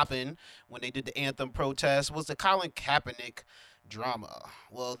and popping when they did the anthem protest? Was the Colin Kaepernick drama.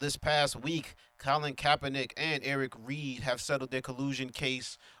 Well, this past week, Colin Kaepernick and Eric Reid have settled their collusion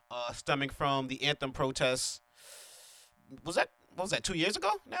case stemming from the anthem protests. What was that 2 years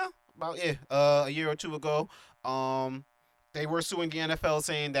ago now? A year or two ago. They were suing the NFL,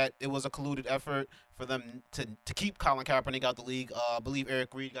 saying that it was a colluded effort for them to keep Colin Kaepernick out the league. I believe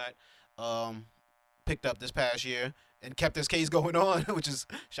Eric Reid got picked up this past year and kept this case going on, which is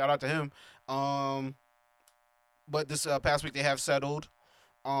shout out to him. But this past week they have settled.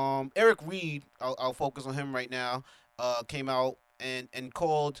 Eric Reid, I'll focus on him right now, came out and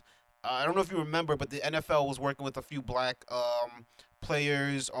called, I don't know if you remember, but the NFL was working with a few black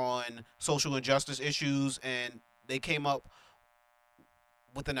players on social injustice issues, and they came up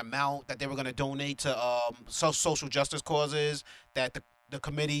with an amount that they were going to donate to social justice causes that the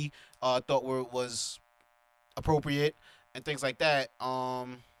committee thought was appropriate and things like that.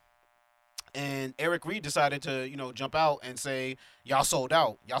 And Eric Reid decided to, jump out and say, y'all sold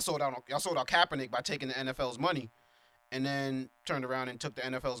out. Y'all sold out Kaepernick by taking the NFL's money, and then turned around and took the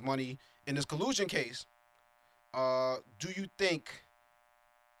NFL's money in this collusion case. Do you think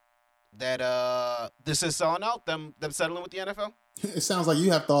that this is selling out, them settling with the NFL? It sounds like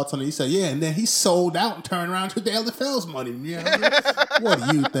you have thoughts on it. You say, yeah, and then he sold out and turned around to the NFL's money. Yeah, what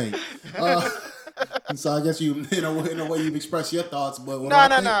do you think? So I guess you, in a way, you've expressed your thoughts. But No.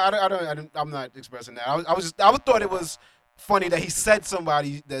 I'm not expressing that. I thought it was funny that he said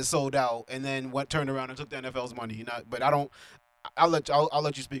somebody that sold out and then turned around and took the NFL's money. But I don't. I'll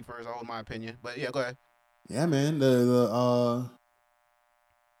let you speak first. I'll hold my opinion. But yeah, go ahead. Yeah, man.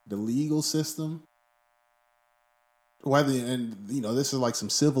 The legal system, whether, and this is like some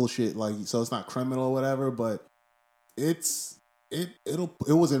civil shit, like, so it's not criminal or whatever, but it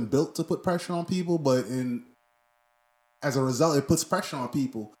wasn't built to put pressure on people, but as a result, it puts pressure on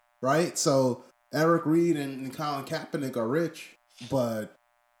people, right? So Eric Reed and Colin Kaepernick are rich, but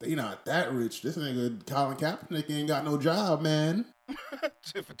they not that rich. This nigga Colin Kaepernick ain't got no job, man.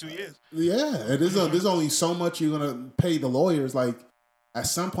 For 2 years. Yeah, there's only so much you're gonna pay the lawyers. Like, at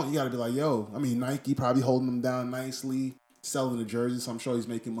some point, you got to be like, yo. I mean, Nike probably holding them down nicely, selling the jerseys. So I'm sure he's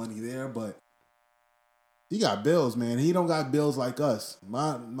making money there, but he got bills, man. He don't got bills like us.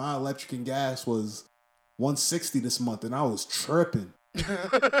 My electric and gas was $160 this month, and I was tripping.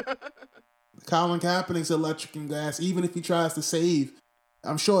 Colin Kaepernick's electric and gas, even if he tries to save,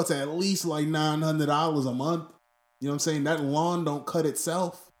 I'm sure it's at least like $900 a month. You know what I'm saying? That lawn don't cut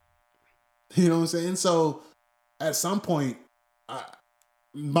itself. You know what I'm saying? So at some point,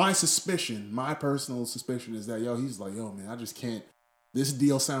 my personal suspicion is that, he's like, man, I just can't. This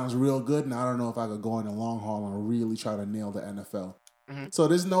deal sounds real good, and I don't know if I could go in the long haul and really try to nail the NFL. Mm-hmm. So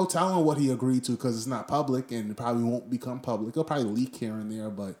there's no telling what he agreed to because it's not public, and it probably won't become public. It'll probably leak here and there,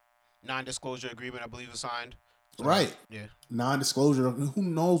 but non-disclosure agreement, I believe, was signed. So, right. Yeah. Non-disclosure. Who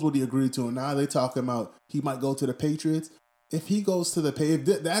knows what he agreed to? And now they're talking about he might go to the Patriots. If he goes to the Patriots,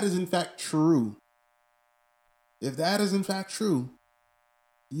 if that is in fact true,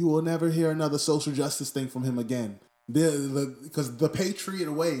 you will never hear another social justice thing from him again. Because the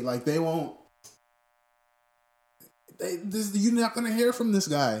Patriot way, like, they won't. You're not going to hear from this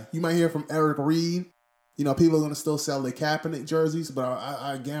guy. You might hear from Eric Reed. People are going to still sell their Kaepernick jerseys, but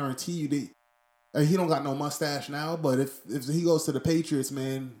I guarantee you he don't got no mustache now. But if he goes to the Patriots,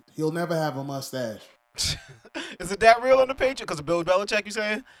 man, he'll never have a mustache. Is it that real on the Patriots? Because of Bill Belichick, you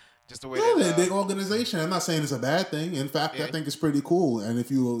saying? Just the way they're a big organization. I'm not saying it's a bad thing. In fact, I think it's pretty cool. And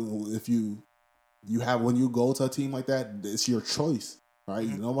if you have, when you go to a team like that, it's your choice, right?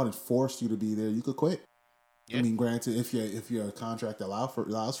 Mm-hmm. No one forced you to be there. You could quit. Yeah. I mean, granted, if your contract allows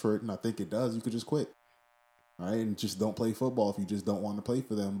for it, and I think it does, you could just quit, right? And just don't play football if you just don't want to play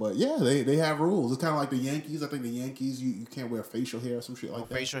for them. But yeah, they have rules. It's kind of like the Yankees. I think the Yankees, you can't wear facial hair or some shit like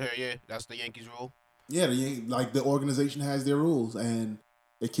that. Facial hair, yeah, that's the Yankees rule. Yeah, the organization has their rules, and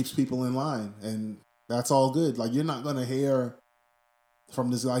it keeps people in line, and that's all good. Like, you're not gonna hear from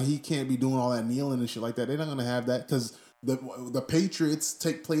this, like, he can't be doing all that kneeling and shit like that. They're not gonna have that because the Patriots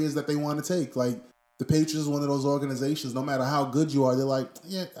take players that they want to take. Like, the Patriots is one of those organizations. No matter how good you are, they're like,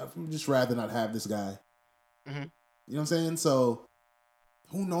 yeah, I'd just rather not have this guy. Mm-hmm. You know what I'm saying? So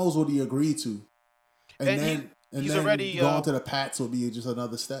who knows what he agreed to? And then already going to the Pats will be just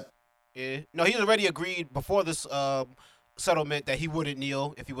another step. Yeah, no, he's already agreed before this settlement that he wouldn't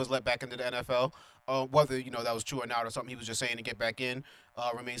kneel if he was let back into the NFL. Whether that was true or not, or something he was just saying to get back in,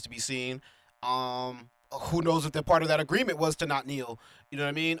 remains to be seen. Who knows if the part of that agreement was to not kneel? You know what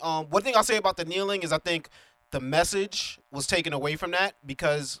I mean? One thing I'll say about the kneeling is I think the message was taken away from that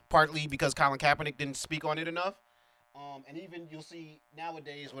partly because Colin Kaepernick didn't speak on it enough. And even you'll see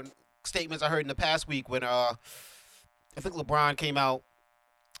nowadays when statements I heard in the past week when I think LeBron came out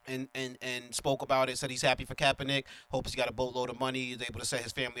and spoke about it, said he's happy for Kaepernick, hopes he got a boatload of money, he's able to set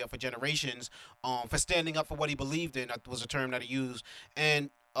his family up for generations, for standing up for what he believed in. That was a term that he used. And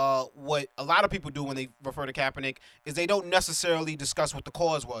what a lot of people do when they refer to Kaepernick is they don't necessarily discuss what the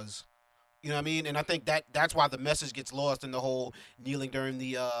cause was. You know what I mean? And I think that's why the message gets lost in the whole kneeling during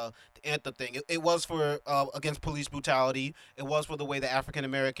the anthem thing. It was for against police brutality. It was for the way that African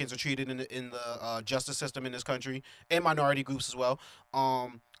Americans are treated in the justice system in this country, and minority groups as well.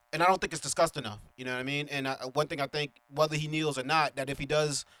 And I don't think it's discussed enough. You know what I mean? And one thing I think, whether he kneels or not, that if he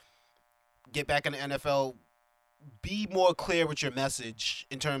does get back in the NFL, be more clear with your message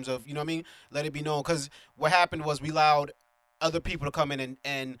in terms of, you know what I mean? Let it be known. Because what happened was we allowed other people to come in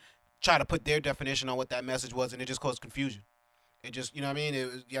and try to put their definition on what that message was, and it just caused confusion. It just, you know what I mean?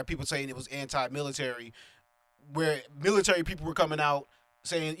 It was, people saying it was anti-military, where military people were coming out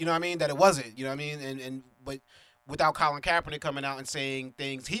saying, you know what I mean, that it wasn't, you know what I mean? But without Colin Kaepernick coming out and saying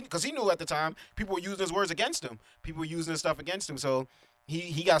things, because he knew at the time people were using his words against him. People were using his stuff against him. So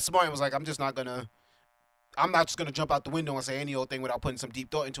he got smart and was like, I'm not just gonna jump out the window and say any old thing without putting some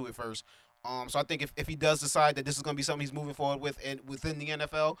deep thought into it first. So I think if he does decide that this is gonna be something he's moving forward with and within the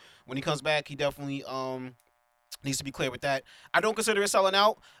NFL, when he comes back, he definitely needs to be clear with that. I don't consider it selling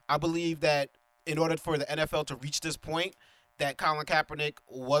out. I believe that in order for the NFL to reach this point that Colin Kaepernick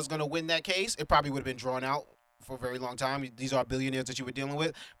was going to win that case, it probably would have been drawn out for a very long time. These are billionaires that you were dealing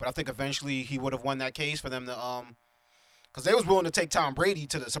with, but I think eventually he would have won that case for them to because they was willing to take Tom Brady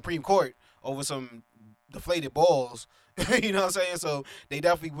to the Supreme Court over some deflated balls. You know what I'm saying? So they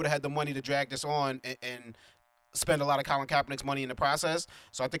definitely would have had the money to drag this on and spend a lot of Colin Kaepernick's money in the process.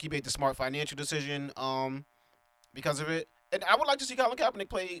 So I think he made the smart financial decision because of it. And I would like to see Colin Kaepernick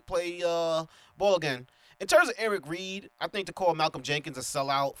play ball again. In terms of Eric Reed, I think to call Malcolm Jenkins a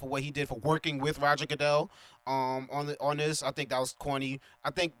sellout for what he did for working with Roger Goodell on this, I think that was corny. I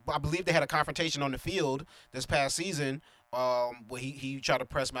believe they had a confrontation on the field this past season where he tried to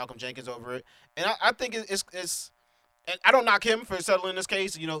press Malcolm Jenkins over it, and I think it's and I don't knock him for settling this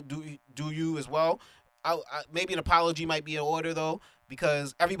case. You know, do you as well? Maybe an apology might be in order though,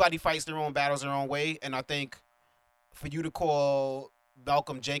 because everybody fights their own battles their own way, and I think for you to call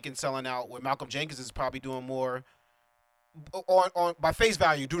Malcolm Jenkins selling out, where Malcolm Jenkins is probably doing more on by face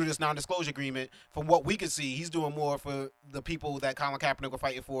value due to this non-disclosure agreement. From what we could see, he's doing more for the people that Colin Kaepernick were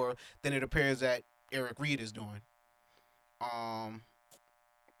fighting for than it appears that Eric Reed is doing.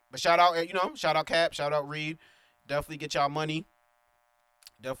 But shout out Cap, shout out Reed. Definitely get y'all money.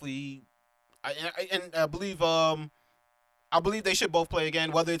 Definitely, I believe they should both play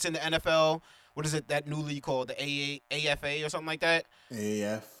again, whether it's in the NFL. What is it, that new league called, the AFA or something like that?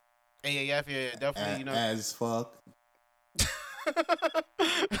 AAF. AAF, yeah, definitely. As fuck.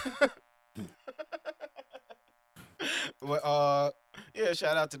 But yeah,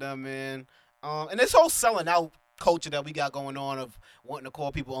 shout out to them, man. And this whole selling out culture that we got going on of wanting to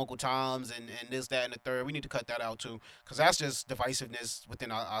call people Uncle Toms and this, that, and the third, we need to cut that out too, because that's just divisiveness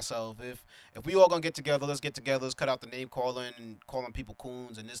within ourselves. If we all gonna get together, let's get together. Let's cut out the name calling and calling people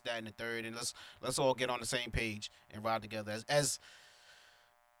coons and this, that, and the third, and let's all get on the same page and ride together. As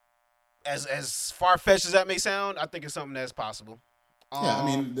far fetched as that may sound, I think it's something that's possible. Yeah, I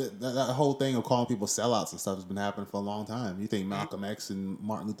mean that whole thing of calling people sellouts and stuff has been happening for a long time. You think Malcolm X and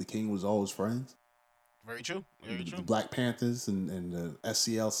Martin Luther King was always friends? Very true. Very true. The Black Panthers and the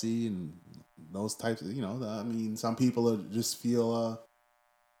SCLC and those types of, I mean, some people just feel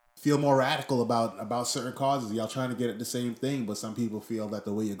more radical about certain causes. Y'all trying to get at the same thing, but some people feel that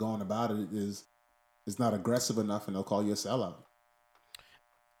the way you're going about it is not aggressive enough, and they'll call you a sellout.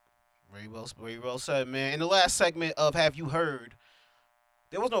 Very well said, man. In the last segment of Have You Heard,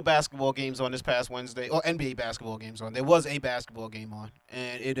 there was no basketball games on this past Wednesday, or NBA basketball games on. There was a basketball game on,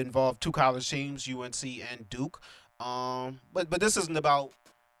 and it involved two college teams, UNC and Duke. But this isn't about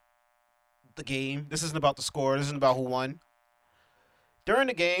the game. This isn't about the score. This isn't about who won. During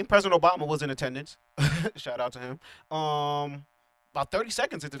the game, President Obama was in attendance. Shout out to him. About 30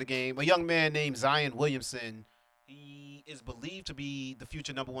 seconds into the game, a young man named Zion Williamson, he is believed to be the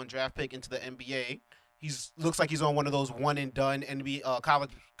future number 1 draft pick into the NBA. Looks like he's on one of those one and done NBA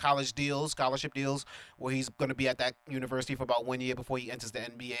college deals, scholarship deals, where he's going to be at that university for about 1 year before he enters the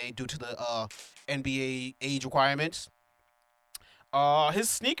NBA due to the NBA age requirements. His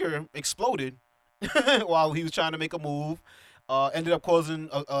sneaker exploded while he was trying to make a move. Ended up causing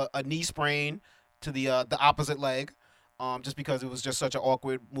a knee sprain to the opposite leg, just because it was just such an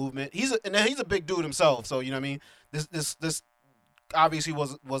awkward movement. He's a big dude himself, so you know what I mean. This obviously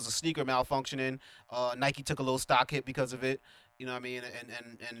was a sneaker malfunctioning. Nike took a little stock hit because of it, you know what I mean,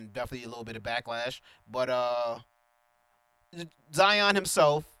 and definitely a little bit of backlash. But Zion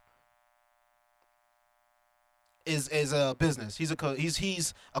himself is a business. He's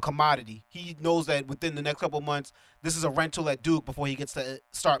a commodity. He knows that within the next couple of months, this is a rental at Duke before he gets to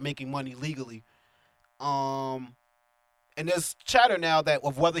start making money legally. And there's chatter now that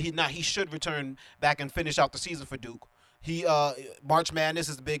of whether he should return back and finish out the season for Duke. March Madness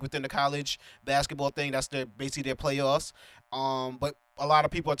is big within the college basketball thing. That's basically their playoffs. But a lot of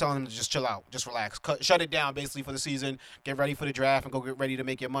people are telling him to just chill out, just relax, shut it down basically for the season, get ready for the draft, and go get ready to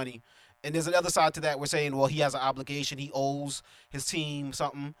make your money. And there's another side to that. We're saying, well, he has an obligation. He owes his team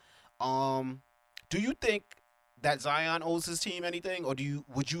something. Do you think that Zion owes his team anything, or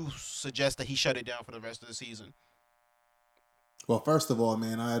would you suggest that he shut it down for the rest of the season? Well, first of all,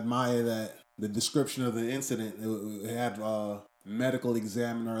 man, I admire that the description of the incident, it had medical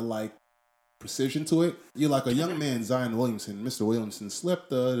examiner-like precision to it. You're like a young man, Zion Williamson. Mr. Williamson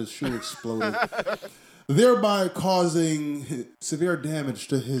slipped, his shoe exploded, thereby causing severe damage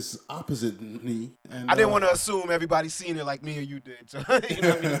to his opposite knee. And, I didn't want to assume everybody's seen it like me or you did. So, you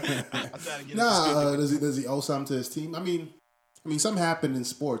know what I mean? Does he owe something to his team? I mean, something happened in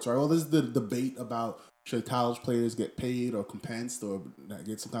sports, right? Well, there's the debate about should college players get paid or compensed or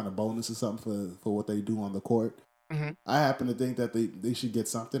get some kind of bonus or something for what they do on the court. Mm-hmm. I happen to think that they should get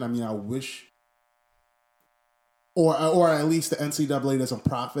something. I mean, I wish or at least the NCAA doesn't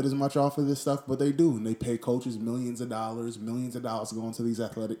profit as much off of this stuff, but they do, and they pay coaches millions of dollars going to these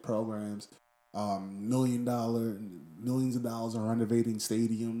athletic programs, millions of dollars on renovating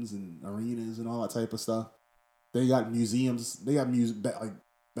stadiums and arenas and all that type of stuff. They got museums, like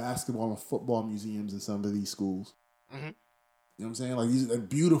basketball and football museums in some of these schools. Mm-hmm. You know what I'm saying? Like these are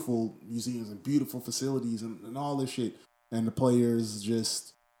beautiful museums and beautiful facilities and all this shit, and the players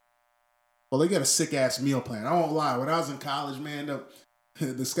just. Well, they got a sick ass meal plan. I won't lie. When I was in college, man,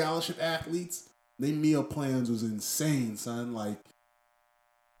 the scholarship athletes, their meal plans was insane, son. Like,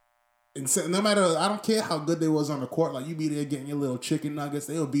 insane. No matter, I don't care how good they was on the court. Like, you be there getting your little chicken nuggets.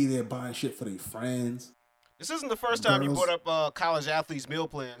 They'll be there buying shit for their friends. This isn't the first time you brought up college athletes' meal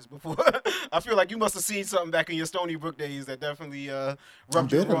plans before. I feel like you must have seen something back in your Stony Brook days that definitely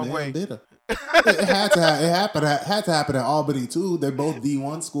rubbed you the wrong way. It had to happen. It had to happen at Albany too. They're both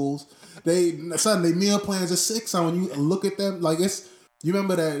D1 schools. They meal plans are sick. So when you look at them, like it's. You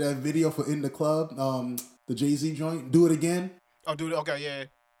remember that video for In the Club, the Jay-Z joint? Do It Again. Oh, dude. Okay, yeah.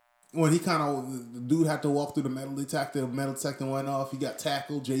 When the dude had to walk through the metal detector went off. He got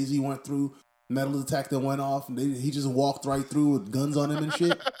tackled. Jay-Z went through. Metal detector went off, and he just walked right through with guns on him and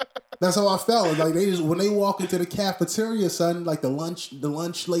shit. That's how I felt. Like when they walk into the cafeteria, son, like the lunch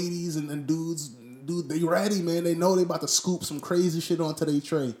ladies and dudes, they ready, man. They know they about to scoop some crazy shit onto their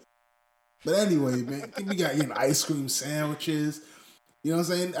tray. But anyway, man, we got ice cream sandwiches. You know what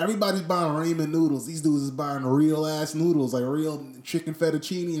I'm saying? Everybody's buying ramen noodles. These dudes is buying real ass noodles, like real chicken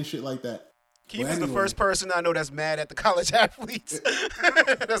fettuccine and shit like that. Keith is the first person I know that's mad at the college athletes.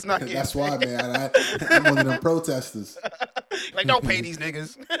 That's not getting That's why, man. I'm one of them protesters. Like, don't pay these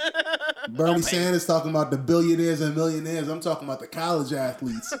niggas. Bernie Sanders talking about the billionaires and millionaires. I'm talking about the college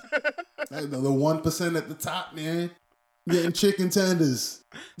athletes. The 1% at the top, man. Getting chicken tenders.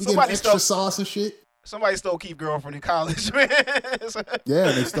 You getting extra sauce and shit. Somebody stole Keith's girlfriend in college, man.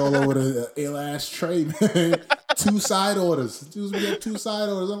 Yeah, they stole over the ill-ass tray, man. 2 side orders. We get 2 side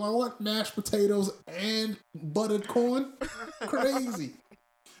orders. I'm like, what? Mashed potatoes and buttered corn? Crazy.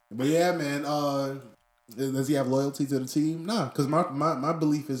 But yeah, man, does he have loyalty to the team? Nah, because my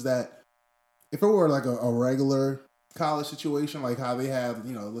belief is that if it were like a regular college situation, like how they had,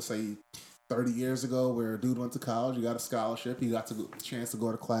 let's say 30 years ago where a dude went to college, he got a scholarship, he got a chance to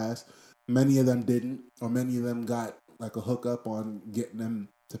go to class. Many of them didn't, or many of them got like a hookup on getting them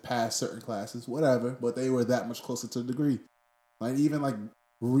to pass certain classes, whatever, but they were that much closer to the degree. Like even like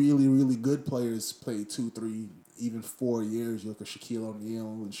really, really good players played 2, 3, even 4 years. You look at Shaquille O'Neal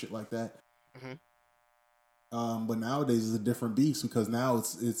and shit like that. Mm-hmm. But nowadays it's a different beast because now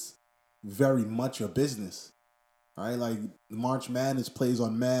it's very much a business. Right, like March Madness plays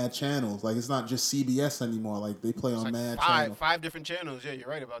on mad channels. Like it's not just CBS anymore. Like they play on mad channels. 5 different channels. Yeah, you're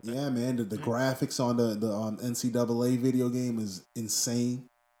right about that. Yeah, man. The graphics on the NCAA video game is insane.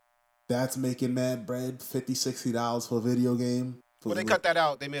 That's making mad bread. $50-$60 for a video game. Well, they cut that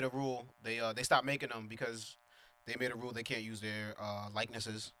out. They made a rule. They stopped making them because they made a rule they can't use their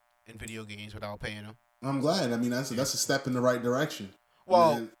likenesses in video games without paying them. I'm glad. I mean, that's a step in the right direction.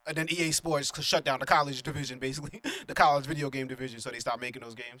 Well, and then EA Sports shut down the college division, basically, the college video game division, so they stopped making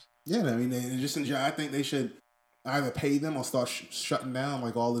those games. Yeah, I mean, I think they should either pay them or start shutting down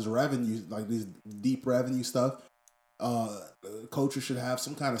like all this revenue, like these deep revenue stuff. Coaches should have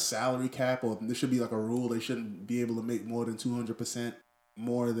some kind of salary cap, or there should be like a rule they shouldn't be able to make more than 200%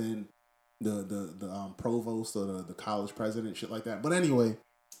 more than the provost or the college president, shit like that. But anyway,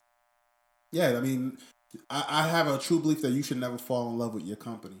 yeah, I mean. I have a true belief that you should never fall in love with your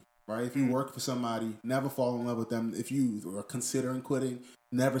company, right? If you work for somebody, never fall in love with them. If you are considering quitting,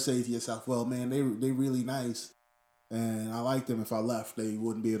 never say to yourself, well, man, they really nice, and I like them. If I left, they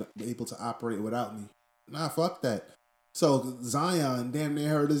wouldn't be able to operate without me. Nah, fuck that. So Zion damn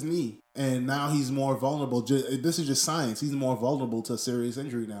near hurt his knee, and now he's more vulnerable. This is just science. He's more vulnerable to a serious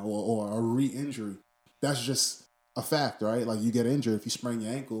injury now or a re-injury. That's just a fact, right? Like you get injured, if you sprain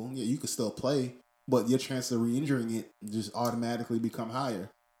your ankle, yeah, you could still play. But your chance of re-injuring it just automatically become higher.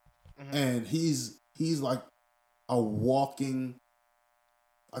 Mm-hmm. And he's like a walking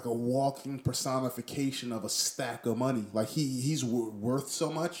personification of a stack of money. Like he's worth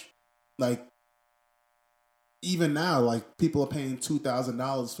so much. Like even now, like people are paying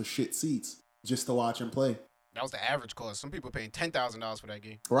 $2,000 for shit seats just to watch him play. That was the average cost. Some people are paying $10,000 for that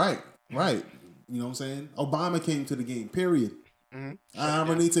game. Right. You know what I'm saying? Obama came to the game, period. Mm-hmm. I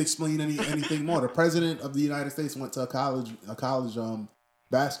don't need to explain anything more. The president of the United States went to a college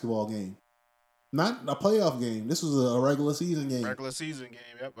basketball game, not a playoff game. This was a regular season game. Regular season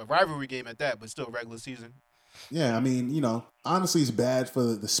game, yep. A rivalry game at that, but still regular season. Yeah, I mean, honestly, it's bad for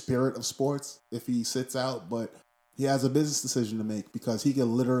the spirit of sports if he sits out. But He has a business decision to make because he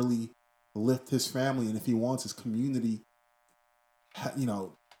can literally lift his family and if he wants his community, you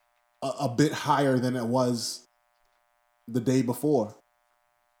know, a bit higher than it was the day before.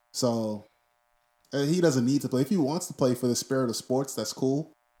 So he doesn't need to play. If he wants to play for the spirit of sports, that's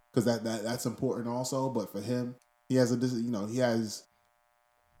cool because that's important also. But for him, he has he has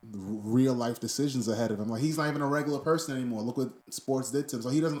real life decisions ahead of him. Like he's not even a regular person anymore. Look what sports did to him. So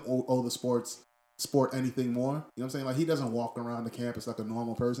he doesn't owe the sport anything more. You know what I'm saying? Like he doesn't walk around the campus like a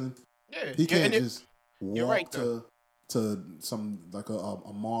normal person. Yeah, he can't just walk right, to some like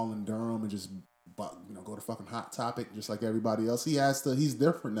a mall in Durham and just go to fucking Hot Topic just like everybody else. He has to. He's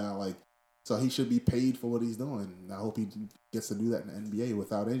different now. Like so, he should be paid for what he's doing. And I hope he gets to do that in the NBA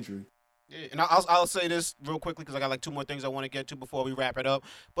without injury. Yeah, and I'll say this real quickly because I got like 2 more things I want to get to before we wrap it up.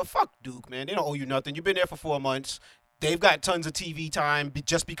 But fuck Duke, man. They don't owe you nothing. You've been there for 4 months. They've got tons of TV time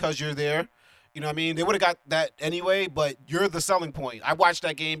just because you're there. You know what I mean? They would have got that anyway, but you're the selling point. I watched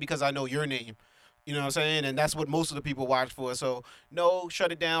that game because I know your name. You know what I'm saying? And that's what most of the people watch for. So, no,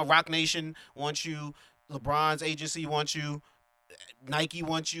 shut it down. Rock Nation wants you. LeBron's agency wants you. Nike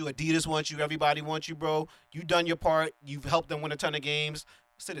wants you. Adidas wants you. Everybody wants you, bro. You done your part. You've helped them win a ton of games.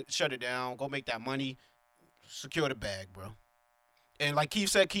 Shut it down. Go make that money. Secure the bag, bro. And like Keith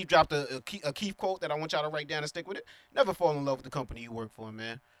said, Keith dropped a Keith quote that I want y'all to write down and stick with it. Never fall in love with the company you work for,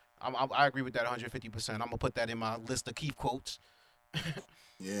 man. I agree with that 150%. I'm going to put that in my list of Keith quotes.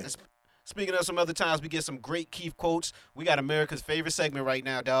 Yeah. Speaking of some other times we get some great Keith quotes, we got America's favorite segment right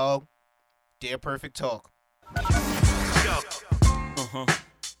now, dog. Dear Perfect Talk.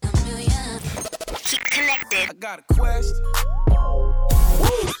 Keep connected. I got a question.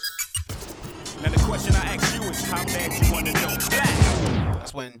 Now the question I ask you is how bad you want to know that.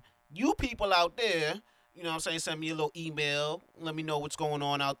 That's when you people out there, you know what I'm saying, send me a little email. Let me know what's going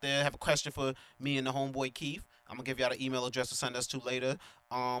on out there. Have a question for me and the homeboy Keith. I'm going to give y'all the email address to send us to later.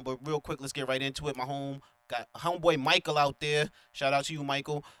 But real quick, let's get right into it. Got homeboy Michael out there. Shout out to you,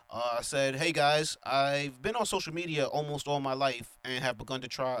 Michael. Said, hey guys, I've been on social media almost all my life and have begun to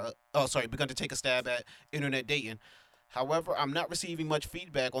take a stab at internet dating. However, I'm not receiving much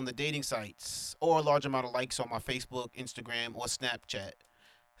feedback on the dating sites or a large amount of likes on my Facebook, Instagram, or Snapchat.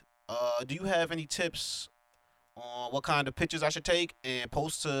 Do you have any tips on what kind of pictures I should take and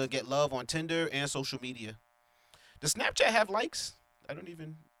post to get love on Tinder and social media? Does Snapchat have likes? I don't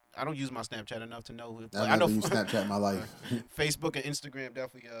use my Snapchat enough to know. I never use Snapchat in my life. Facebook and Instagram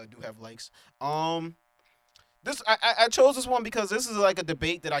definitely do have likes. I chose this one because this is like a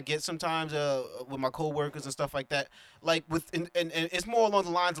debate that I get sometimes with my coworkers and stuff like that. Like and it's more along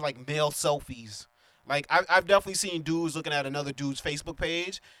the lines of like male selfies. Like I've definitely seen dudes looking at another dude's Facebook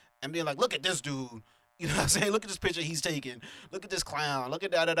page and being like, look at this dude. You know what I'm saying? Look at this picture he's taking. Look at this clown. Look at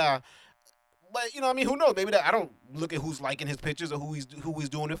da-da-da. But, you know what I mean? Who knows? Maybe I don't look at who's liking his pictures or who he's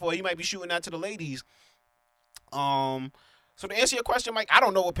doing it for. He might be shooting that to the ladies. So to answer your question, Mike, I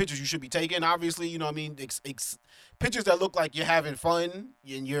don't know what pictures you should be taking. Obviously, you know what I mean? Pictures that look like you're having fun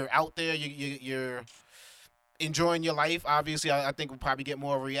and you're out there, you're enjoying your life. Obviously, I think we'll probably get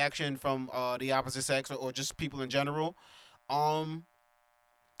more reaction from the opposite sex or just people in general.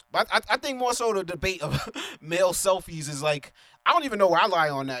 But I think more so the debate of male selfies is like, I don't even know where I lie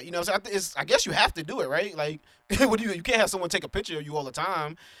on that. You know, so I guess you have to do it, right? Like, you can't have someone take a picture of you all the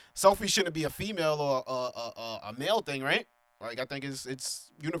time. Selfies shouldn't be a female or a male thing, right? Like, I think it's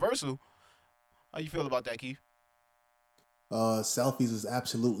universal. How you feel about that, Keith? Selfies is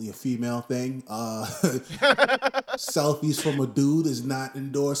absolutely a female thing. Selfies from a dude is not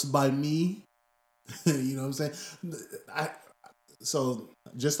endorsed by me. You know what I'm saying? So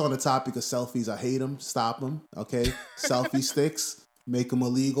just on the topic of selfies, I hate them. Stop them. Okay. Selfie sticks, make them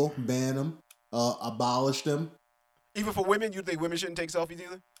illegal, ban them, abolish them. Even for women, you think women shouldn't take selfies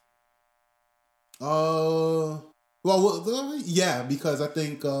either? Well, yeah, because I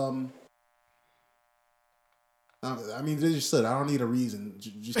think, I mean, they just said I don't need a reason.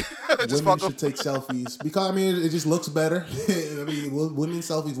 Just women should take selfies because I mean it just looks better. I mean, women's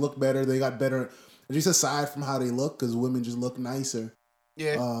selfies look better. They got better. Just aside from how they look, because women just look nicer.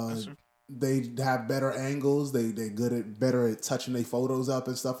 Yeah, they have better angles. They better at touching their photos up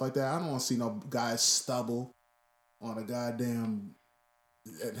and stuff like that. I don't want to see no guy's stubble on a goddamn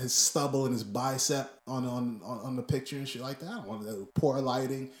his stubble and his bicep on the picture and shit like that. I don't want poor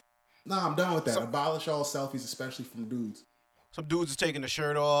lighting. Nah, I'm done with that. Abolish all selfies, especially from dudes. Some dudes is taking the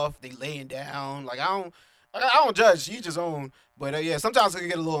shirt off. They laying down. Like I don't judge. You just own. But yeah, sometimes it can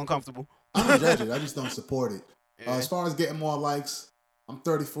get a little uncomfortable. I don't judge it. I just don't support it. Yeah. As far as getting more likes, I'm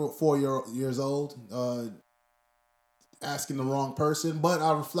 34 years old. asking the wrong person, but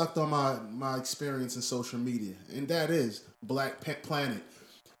I reflect on my experience in social media, and that is Black Planet.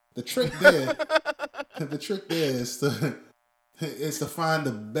 The trick there, the trick there is to find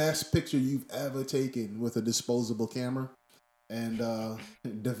the best picture you've ever taken with a disposable camera, and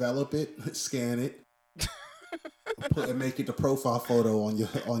develop it, scan it, and make it the profile photo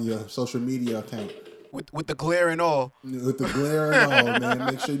on your social media account. With the glare and all. With the glare and all, man.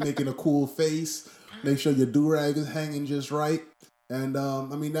 Make sure you're making a cool face. Make sure your do-rag is hanging just right. And,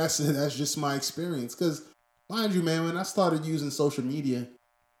 I mean, that's just my experience. Because, mind you, man, when I started using social media,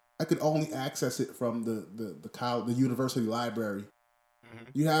 I could only access it from the university library. Mm-hmm.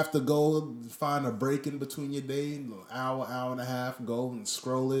 You have to go find a break in between your day, an hour and a half, go and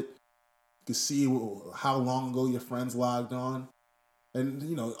scroll it. You can see how long ago your friends logged on. And,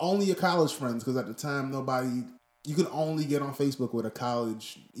 you know, only your college friends, because at the time, you could only get on Facebook with a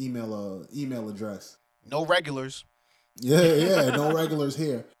college email address. No regulars. Yeah, no regulars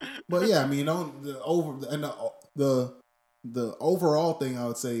here. But yeah, I mean, the overall thing I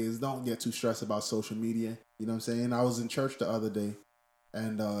would say is don't get too stressed about social media. You know what I'm saying? I was in church the other day,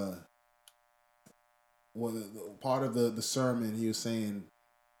 and part of the sermon, he was saying,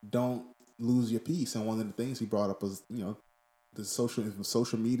 don't lose your peace. And one of the things he brought up was, you know, the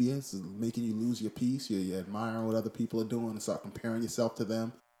social media is making you lose your peace. You admire what other people are doing and start comparing yourself to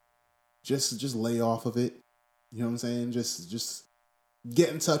them. Just lay off of it. You know what I'm saying? Just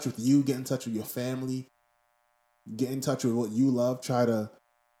get in touch with you. Get in touch with your family. Get in touch with what you love. Try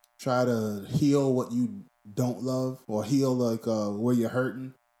to heal what you don't love, or heal like where you're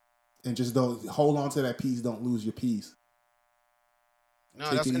hurting, and just don't hold on to that peace. Don't lose your peace. No,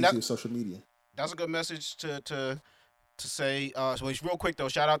 Take it easy with social media. That's a good message to say. So it's real quick though.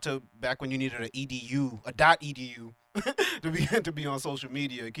 Shout out to back when you needed a .edu to be on social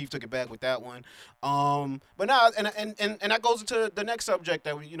media. Keith took it back with that one. But now and that goes into the next subject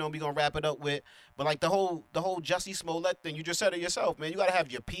that we gonna wrap it up with. But like the whole Jussie Smollett thing, you just said it yourself, man. You gotta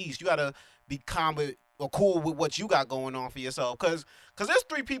have your peace. You gotta be calm or cool with what you got going on for yourself. Cause there's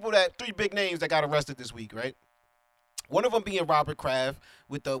three big names that got arrested this week, right? One of them being Robert Kraft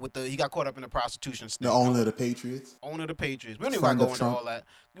with the he got caught up in the prostitution sting. The owner of the Patriots. Owner of the Patriots. We don't even got to go into all that.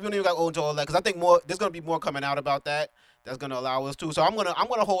 We don't even got to go into all that because I think there's gonna be more coming out about that. That's gonna allow us to. So I'm gonna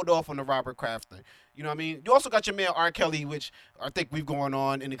hold off on the Robert Kraft thing. You know what I mean? You also got your man R. Kelly, which I think we've gone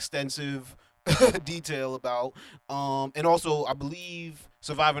on in extensive detail about. And also I believe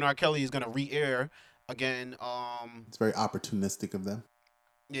Surviving R. Kelly is gonna re-air again. It's very opportunistic of them.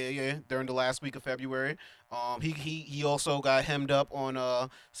 Yeah, during the last week of February. He also got hemmed up on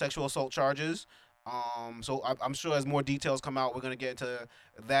sexual assault charges. So I'm sure as more details come out, we're going to get into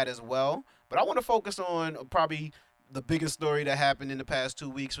that as well. But I want to focus on probably the biggest story that happened in the past 2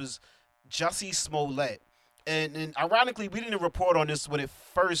 weeks was Jussie Smollett. And ironically, we didn't report on this when it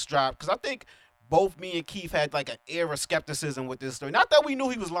first dropped because I think both me and Keith had like an air of skepticism with this story. Not that we knew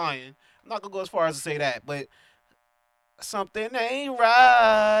he was lying. I'm not going to go as far as to say that, but something ain't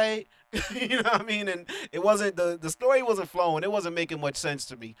right. You know what I mean? And it wasn't the story wasn't flowing. It wasn't making much sense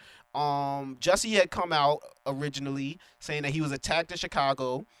to me. Jussie had come out originally saying that he was attacked in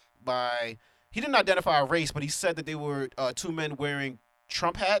Chicago by, he didn't identify a race, but he said that they were two men wearing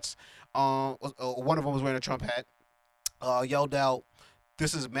Trump hats. One of them was wearing a Trump hat. Yelled out,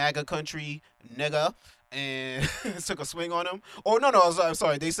 "This is MAGA country, nigga," and took a swing on him. Oh no, I'm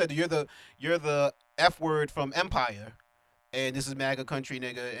sorry. They said you're the F word from Empire. And this is MAGA country,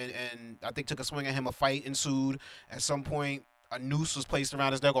 nigga. And I think took a swing at him. A fight ensued. At some point, a noose was placed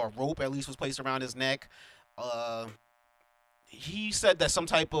around his neck, or a rope at least was placed around his neck. He said that some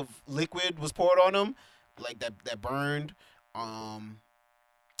type of liquid was poured on him, like that burned. And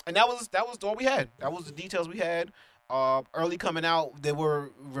that was all we had. That was the details we had. Early coming out, they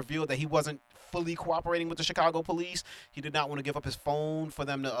were revealed that he wasn't fully cooperating with the Chicago police. He did not want to give up his phone for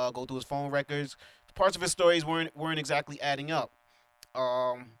them to go through his phone records. Parts of his stories weren't exactly adding up.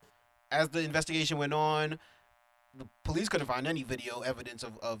 As the investigation went on, the police couldn't find any video evidence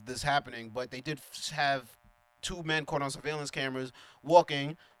of this happening, but they did have two men caught on surveillance cameras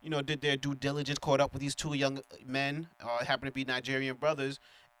walking, did their due diligence, caught up with these two young men, happened to be Nigerian brothers,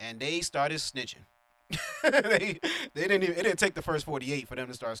 and they started snitching. It didn't take the first 48 for them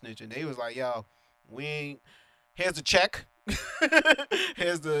to start snitching. They was like, yo, here's the check.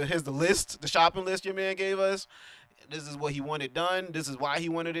 here's the list, the shopping list your man gave us. This is what he wanted done. This is why he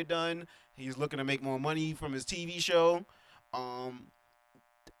wanted it done. He's looking to make more money from his TV show. I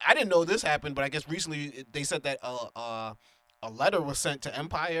didn't know this happened, but I guess recently they said that a letter was sent to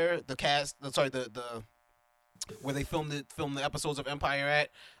Empire, the cast. Sorry, the where they filmed the episodes of Empire at.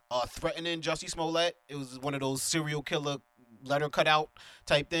 threatening Jussie Smollett. It was one of those serial killer letter cutout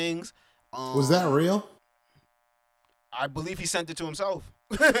type things. Was that real? I believe he sent it to himself.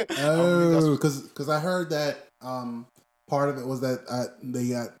 Oh, because I heard that part of it was that they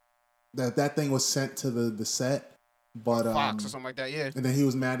got that thing was sent to the set, but Fox or something like that. Yeah, and then he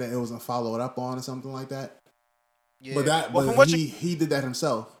was mad that it wasn't followed up on or something like that. yeah. But he did that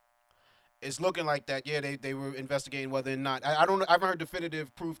himself. It's looking like that. Yeah, they were investigating whether or not. I don't know. I haven't heard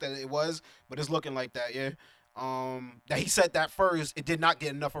definitive proof that it was, but it's looking like that. Yeah. That he said that first. It did not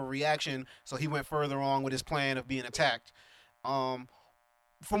get enough of a reaction, so he went further on with his plan of being attacked. From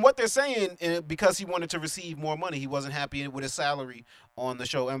what they're saying, because he wanted to receive more money, he wasn't happy with his salary on the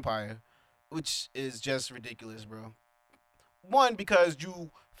show Empire, which is just ridiculous, bro. One, because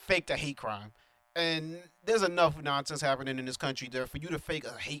you faked a hate crime, and there's enough nonsense happening in this country there for you to fake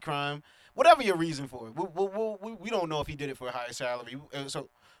a hate crime, whatever your reason for it. We don't know if he did it for a higher salary, so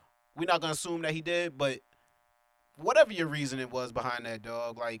we're not gonna assume that he did, but whatever your reason it was behind that,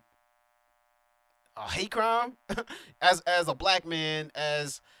 dog, like a hate crime, as a black man,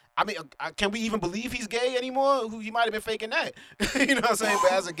 can we even believe he's gay anymore? He might have been faking that, you know what I'm saying?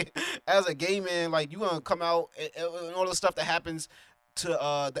 But as a gay man, like, you gonna come out and all the stuff that happens to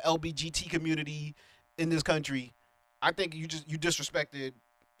the LBGT community in this country. I think you disrespected,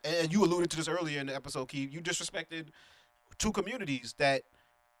 and you alluded to this earlier in the episode, Keith. You disrespected two communities that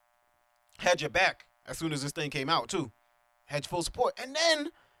had your back as soon as this thing came out too, had full support, and then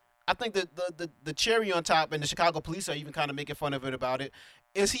I think the cherry on top, and the Chicago police are even kind of making fun of it about it,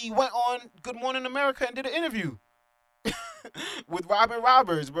 is he went on Good Morning America and did an interview with Robin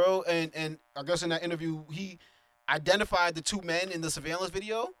Roberts, bro. And I guess in that interview, he identified the two men in the surveillance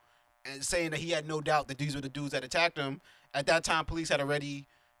video and saying that he had no doubt that these were the dudes that attacked him. At that time, police had already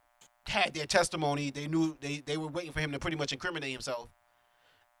had their testimony. They knew they were waiting for him to pretty much incriminate himself.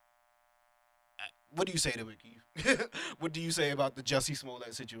 What do you say to it, Keith? What do you say about the Jussie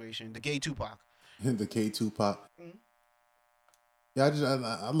Smollett situation, the gay Tupac? The gay Tupac. Mm-hmm. Yeah,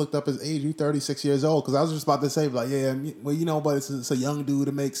 I looked up his age. He's 36 years old, because I was just about to say, like, yeah, well, you know, but it's a young dude.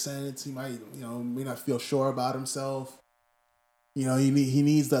 It makes sense. He might, may not feel sure about himself. You know, he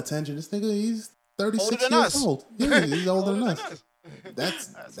needs the attention. This nigga, he's 36 years old. Yeah, he's older than us.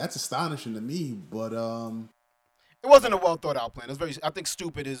 That's astonishing to me, but it wasn't a well thought out plan. It was very. I think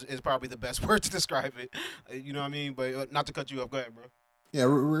stupid is probably the best word to describe it. You know what I mean? But not to cut you off. Go ahead, bro. Yeah,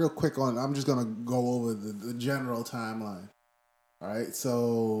 real quick I'm just gonna go over the general timeline. All right,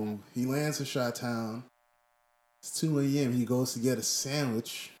 so he lands in Chi-Town. It's 2 a.m. He goes to get a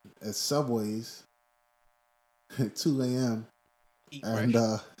sandwich at Subway's at 2 a.m. Eat and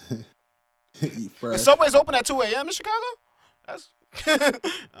eat fresh. The Subway's open at 2 a.m. in Chicago? That's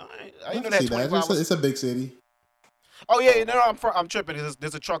I didn't know that. 24 hours. It's a big city. Oh yeah, no, I'm tripping.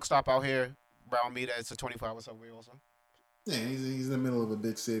 There's a truck stop out here around me that's a 24-hour Subway also. Yeah, he's in the middle of a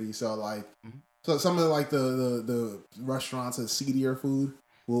big city, so like, so some of the restaurants and seedier food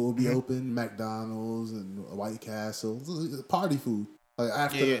will be open, McDonald's and White Castle, party food. Like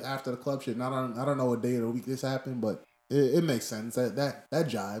after the club shit. Now I don't know what day of the week this happened, but it makes sense that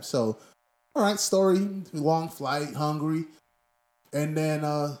jives. So, all right, story, long flight, hungry, and then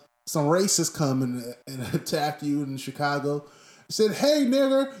some racists come and attack you in Chicago. Said, "Hey,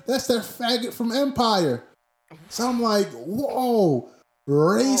 nigger, that's that faggot from Empire." So I'm like, whoa,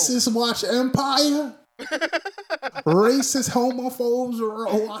 racists watch Empire? Racist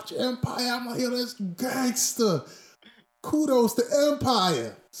homophobes watch Empire? I'm like, yo, that's gangster. Kudos to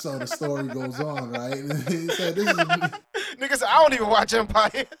Empire. So the story goes on, right? He said, Nigga said, I don't even watch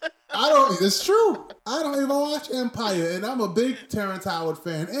Empire. It's true. I don't even watch Empire. And I'm a big Terrence Howard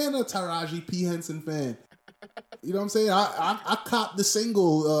fan and a Taraji P. Henson fan. You know what I'm saying? I copped the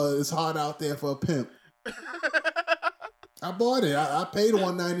single, It's Hard Out There for a Pimp. I bought it. I paid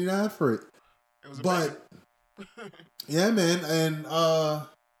 $1.99 for it. But yeah, man, and I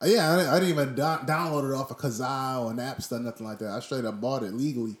didn't even download it off of Kazaa or Napster, nothing like that. I straight up bought it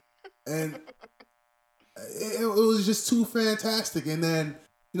legally, and it was just too fantastic. And then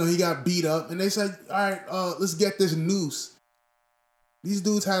he got beat up, and they said, "All right, let's get this noose." These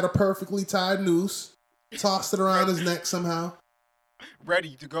dudes had a perfectly tied noose, tossed it around his neck somehow,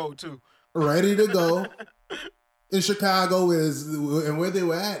 ready to go too. Ready to go. In Chicago and where they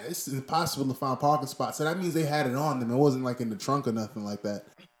were at, it's impossible to find parking spots. So that means they had it on them. It wasn't like in the trunk or nothing like that.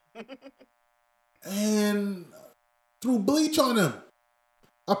 And threw bleach on them.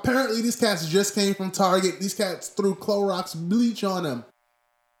 Apparently, these cats just came from Target. These cats threw Clorox bleach on them.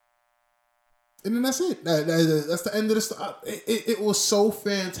 And then that's it. That's the end of the story. It was so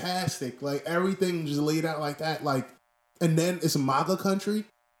fantastic. Like, everything just laid out like that. Like, and then it's MAGA country.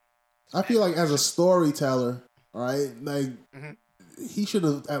 I feel like as a storyteller, right? Like Mhm. he should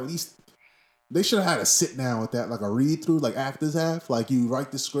have at least. They should have had a sit down with that, like a read through, like actors have. Like you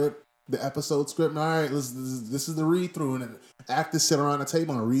write the script, the episode script. And, all right, this is the read through, and then actors sit around the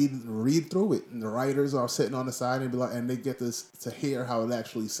table and read through it, and the writers are sitting on the side and be like, and they get this to hear how it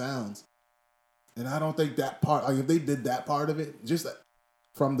actually sounds. And I don't think that part, like if they did that part of it, just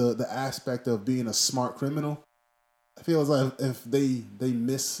from the aspect of being a smart criminal, I feel as like if they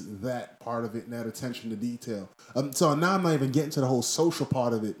miss that part of it and that attention to detail. So now I'm not even getting to the whole social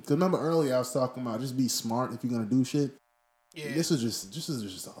part of it. Because remember earlier I was talking about just be smart if you're gonna do shit. Yeah. This is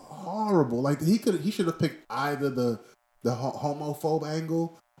just horrible. Like he should have picked either the homophobe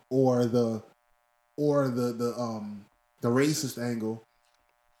angle or the racist angle.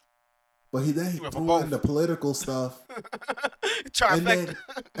 But he went for threw both. in the political stuff Trifecta.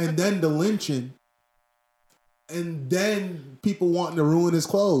 and then the lynching. And then people wanting to ruin his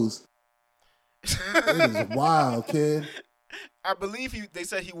clothes. It is wild, kid. I believe they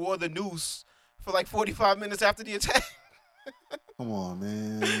said he wore the noose for like 45 minutes after the attack. Come on,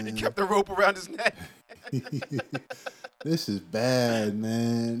 He man. kept the rope around his neck. This is bad,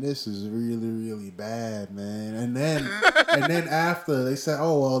 man. This is really, really bad, man. And then after they said,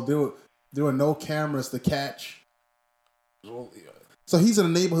 oh well, there were no cameras to catch. So he's in a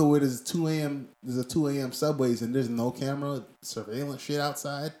neighborhood where there's 2 a.m. There's a 2 a.m. subways and there's no camera surveillance shit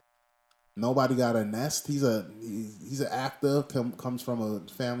outside. Nobody got a nest. He's an actor. Comes from a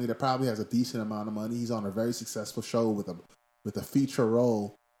family that probably has a decent amount of money. He's on a very successful show with a feature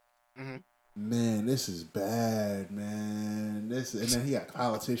role. Mm-hmm. Man, this is bad, man. And then he got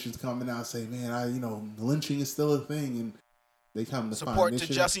politicians coming out saying, "Man, lynching is still a thing," and they come to Support find this to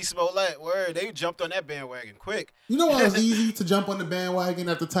shit out. Jussie Smollett. Word, they jumped on that bandwagon quick. You know why it was easy to jump on the bandwagon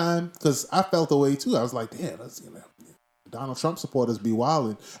at the time? Because I felt the way too. I was like, damn, Donald Trump supporters be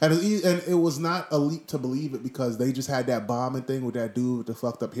wilding. And it was not a leap to believe it because they just had that bombing thing with that dude with the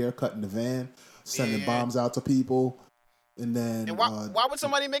fucked up haircut in the van, sending bombs out to people. And then... And why would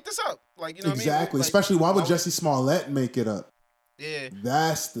somebody make this up? Like, you know exactly. what I mean? Like, especially, why would Jussie Smollett make it up? Yeah.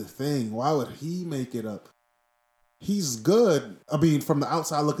 That's the thing. Why would he make it up? He's good. I mean, from the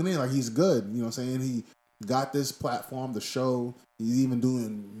outside looking in, like he's good. You know what I'm saying? He got this platform, the show. He's even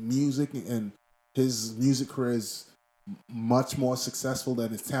doing music, and his music career is much more successful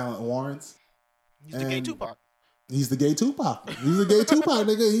than his talent warrants. He's the gay Tupac. He's the gay Tupac. He's the gay Tupac,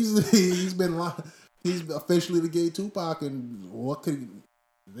 nigga. He's officially the gay Tupac. And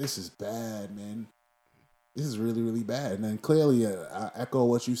this is bad, man. This is really, really bad. And then clearly, I echo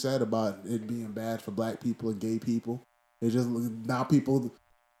what you said about it being bad for black people and gay people. It just now people.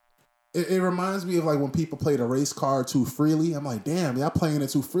 It reminds me of like when people play the race card too freely. I'm like, damn, y'all playing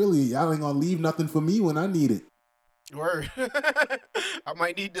it too freely. Y'all ain't gonna leave nothing for me when I need it. Word. I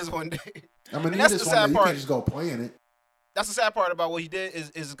might need this one day. I'm gonna And need that's this the one. sad Day. You part. can't just go playing it. That's the sad part about what he did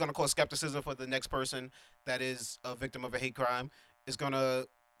is it's going to cause skepticism for the next person that is a victim of a hate crime. It's going to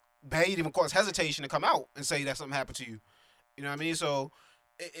even cause hesitation to come out and say that something happened to you. You know what I mean? So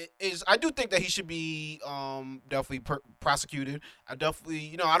I do think that he should be definitely prosecuted. I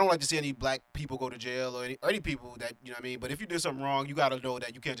definitely, I don't like to see any black people go to jail or any people that, you know what I mean? But if you did something wrong, you got to know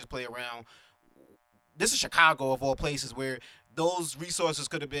that you can't just play around. This is Chicago of all places where those resources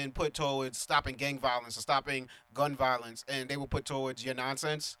could have been put towards stopping gang violence or stopping gun violence, and they were put towards your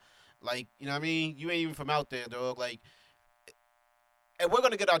nonsense. Like, you know what I mean? You ain't even from out there, dog. Like, and we're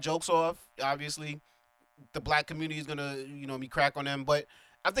going to get our jokes off, obviously. The black community is going to, be crack on them. But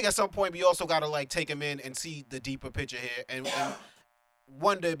I think at some point we also got to, like, take them in and see the deeper picture here and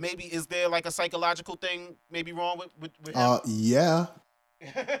wonder, maybe, is there, like, a psychological thing maybe wrong with him? Yeah.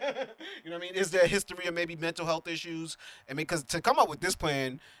 You know what I mean? Is there a history of maybe mental health issues? I mean, because to come up with this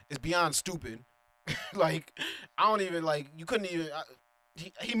plan is beyond stupid. Like, I don't even, like, you couldn't even...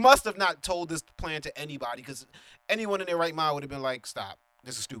 He must have not told this plan to anybody because anyone in their right mind would have been like, stop.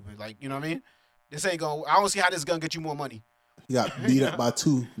 This is stupid. Like, you know what I mean? This ain't going... I don't see how this is going to get you more money. He got beat up by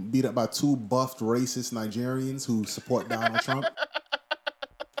two buffed racist Nigerians who support Donald Trump.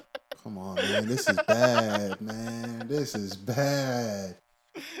 Come on, man. This is bad, man. This is bad.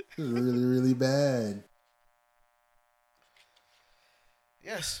 This is really, really bad.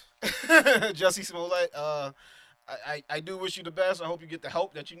 Yes. Jussie Smollett, I do wish you the best. I hope you get the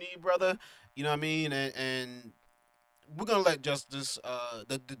help that you need, brother. You know what I mean? And we're going to let justice,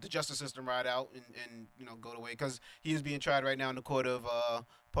 the justice system ride out and go the way because he is being tried right now in the court of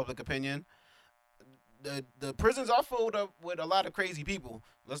public opinion. The prisons are filled up with a lot of crazy people.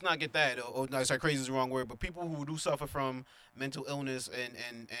 Let's not get that. No, sorry, crazy is the wrong word, but people who do suffer from mental illness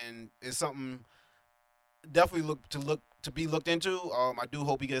and is something definitely look to be looked into. I do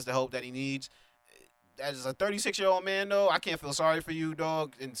hope he gets the help that he needs. As a 36-year-old man, though, I can't feel sorry for you,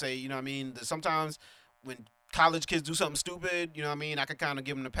 dog, and say, you know what I mean, that sometimes when college kids do something stupid, you know what I mean, I could kind of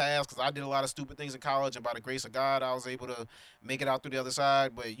give them the pass because I did a lot of stupid things in college, and by the grace of God, I was able to make it out through the other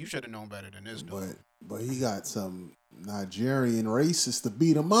side. But you should have known better than this, dude. But he got some Nigerian racists to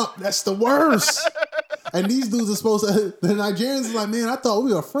beat him up. That's the worst. And these dudes are supposed to, the Nigerians are like, man, I thought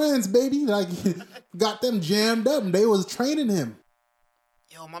we were friends, baby. Like, got them jammed up and they was training him.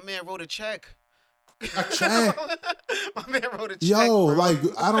 Yo, my man wrote a check. A check. My man wrote a check. Yo, bro. like,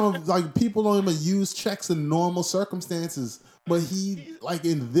 I don't, like, people don't even use checks in normal circumstances. But he, like,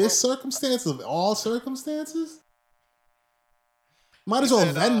 in this circumstance, of all circumstances, might as well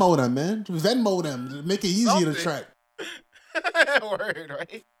Venmo them, man. Venmo them to make it easier to track. Word,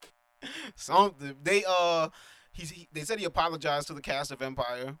 right? Something. They said he apologized to the cast of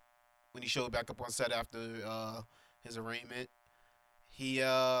Empire when he showed back up on set after his arraignment. He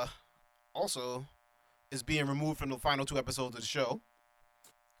also is being removed from the final 2 episodes of the show.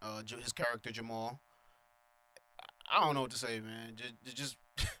 His character Jamal. I don't know what to say, man. Just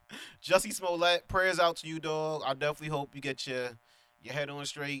Jussie Smollett, prayers out to you, dog. I definitely hope you get your head on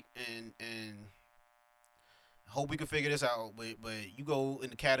straight and hope we can figure this out. But you go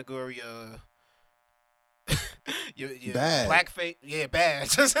in the category of your bad. Blackface, yeah, bad,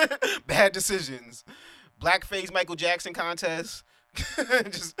 bad decisions. Blackface Michael Jackson contest.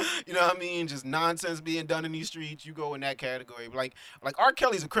 Just, you know what I mean? Just nonsense being done in these streets. You go in that category. Like R.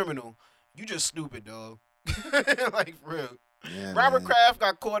 Kelly's a criminal. You just stupid, dog. Like, for real. Yeah, Robert man. Kraft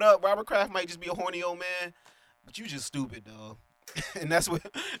got caught up. Robert Kraft might just be a horny old man, but you just stupid, dog. And that's where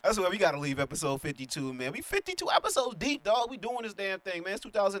we gotta leave episode 52, man. We 52 episodes deep, dog. We doing this damn thing, man. It's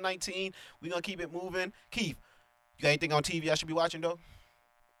 2019. We gonna keep it moving. Keith, you got anything on TV I should be watching, though?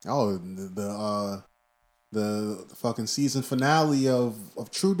 Oh, the fucking season finale of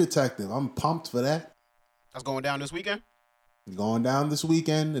True Detective. I'm pumped for that. That's going down this weekend? Going down this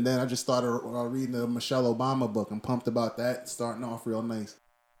weekend, and then I just started reading the Michelle Obama book. I'm pumped about that. Starting off real nice.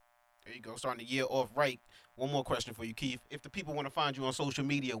 There you go. Starting the year off right. One more question for you, Keith. If the people want to find you on social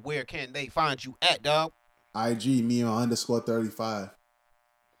media, where can they find you at, dog? IG, Mio_35.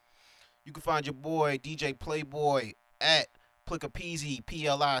 You can find your boy, DJ Playboy, at Plickapeezy,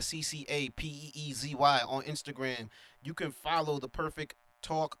 PLICCAPEEZY on Instagram. You can follow the Perfect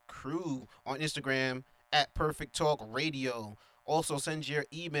Talk crew on Instagram at Perfect Talk Radio. Also, send your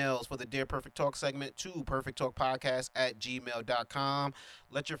emails for the Dear Perfect Talk segment to perfecttalkpodcast@gmail.com.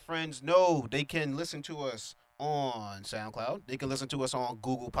 Let your friends know they can listen to us on SoundCloud. They can listen to us on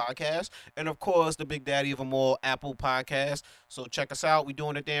Google Podcasts. And, of course, the big daddy of them all, Apple Podcasts. So check us out. We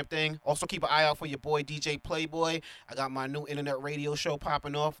doing the damn thing. Also, keep an eye out for your boy, DJ Playboy. I got my new internet radio show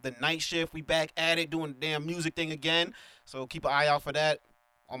popping off. The Night Shift. We back at it doing the damn music thing again. So keep an eye out for that.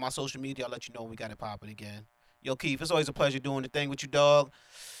 On my social media, I'll let you know when we got it popping again. Yo, Keith, it's always a pleasure doing the thing with you, dog.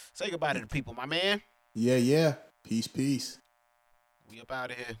 Say goodbye to the people, my man. Yeah. Peace. We up out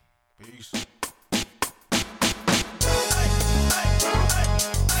of here. Peace. Hey, hey,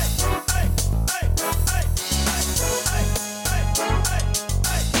 hey, hey, hey, hey.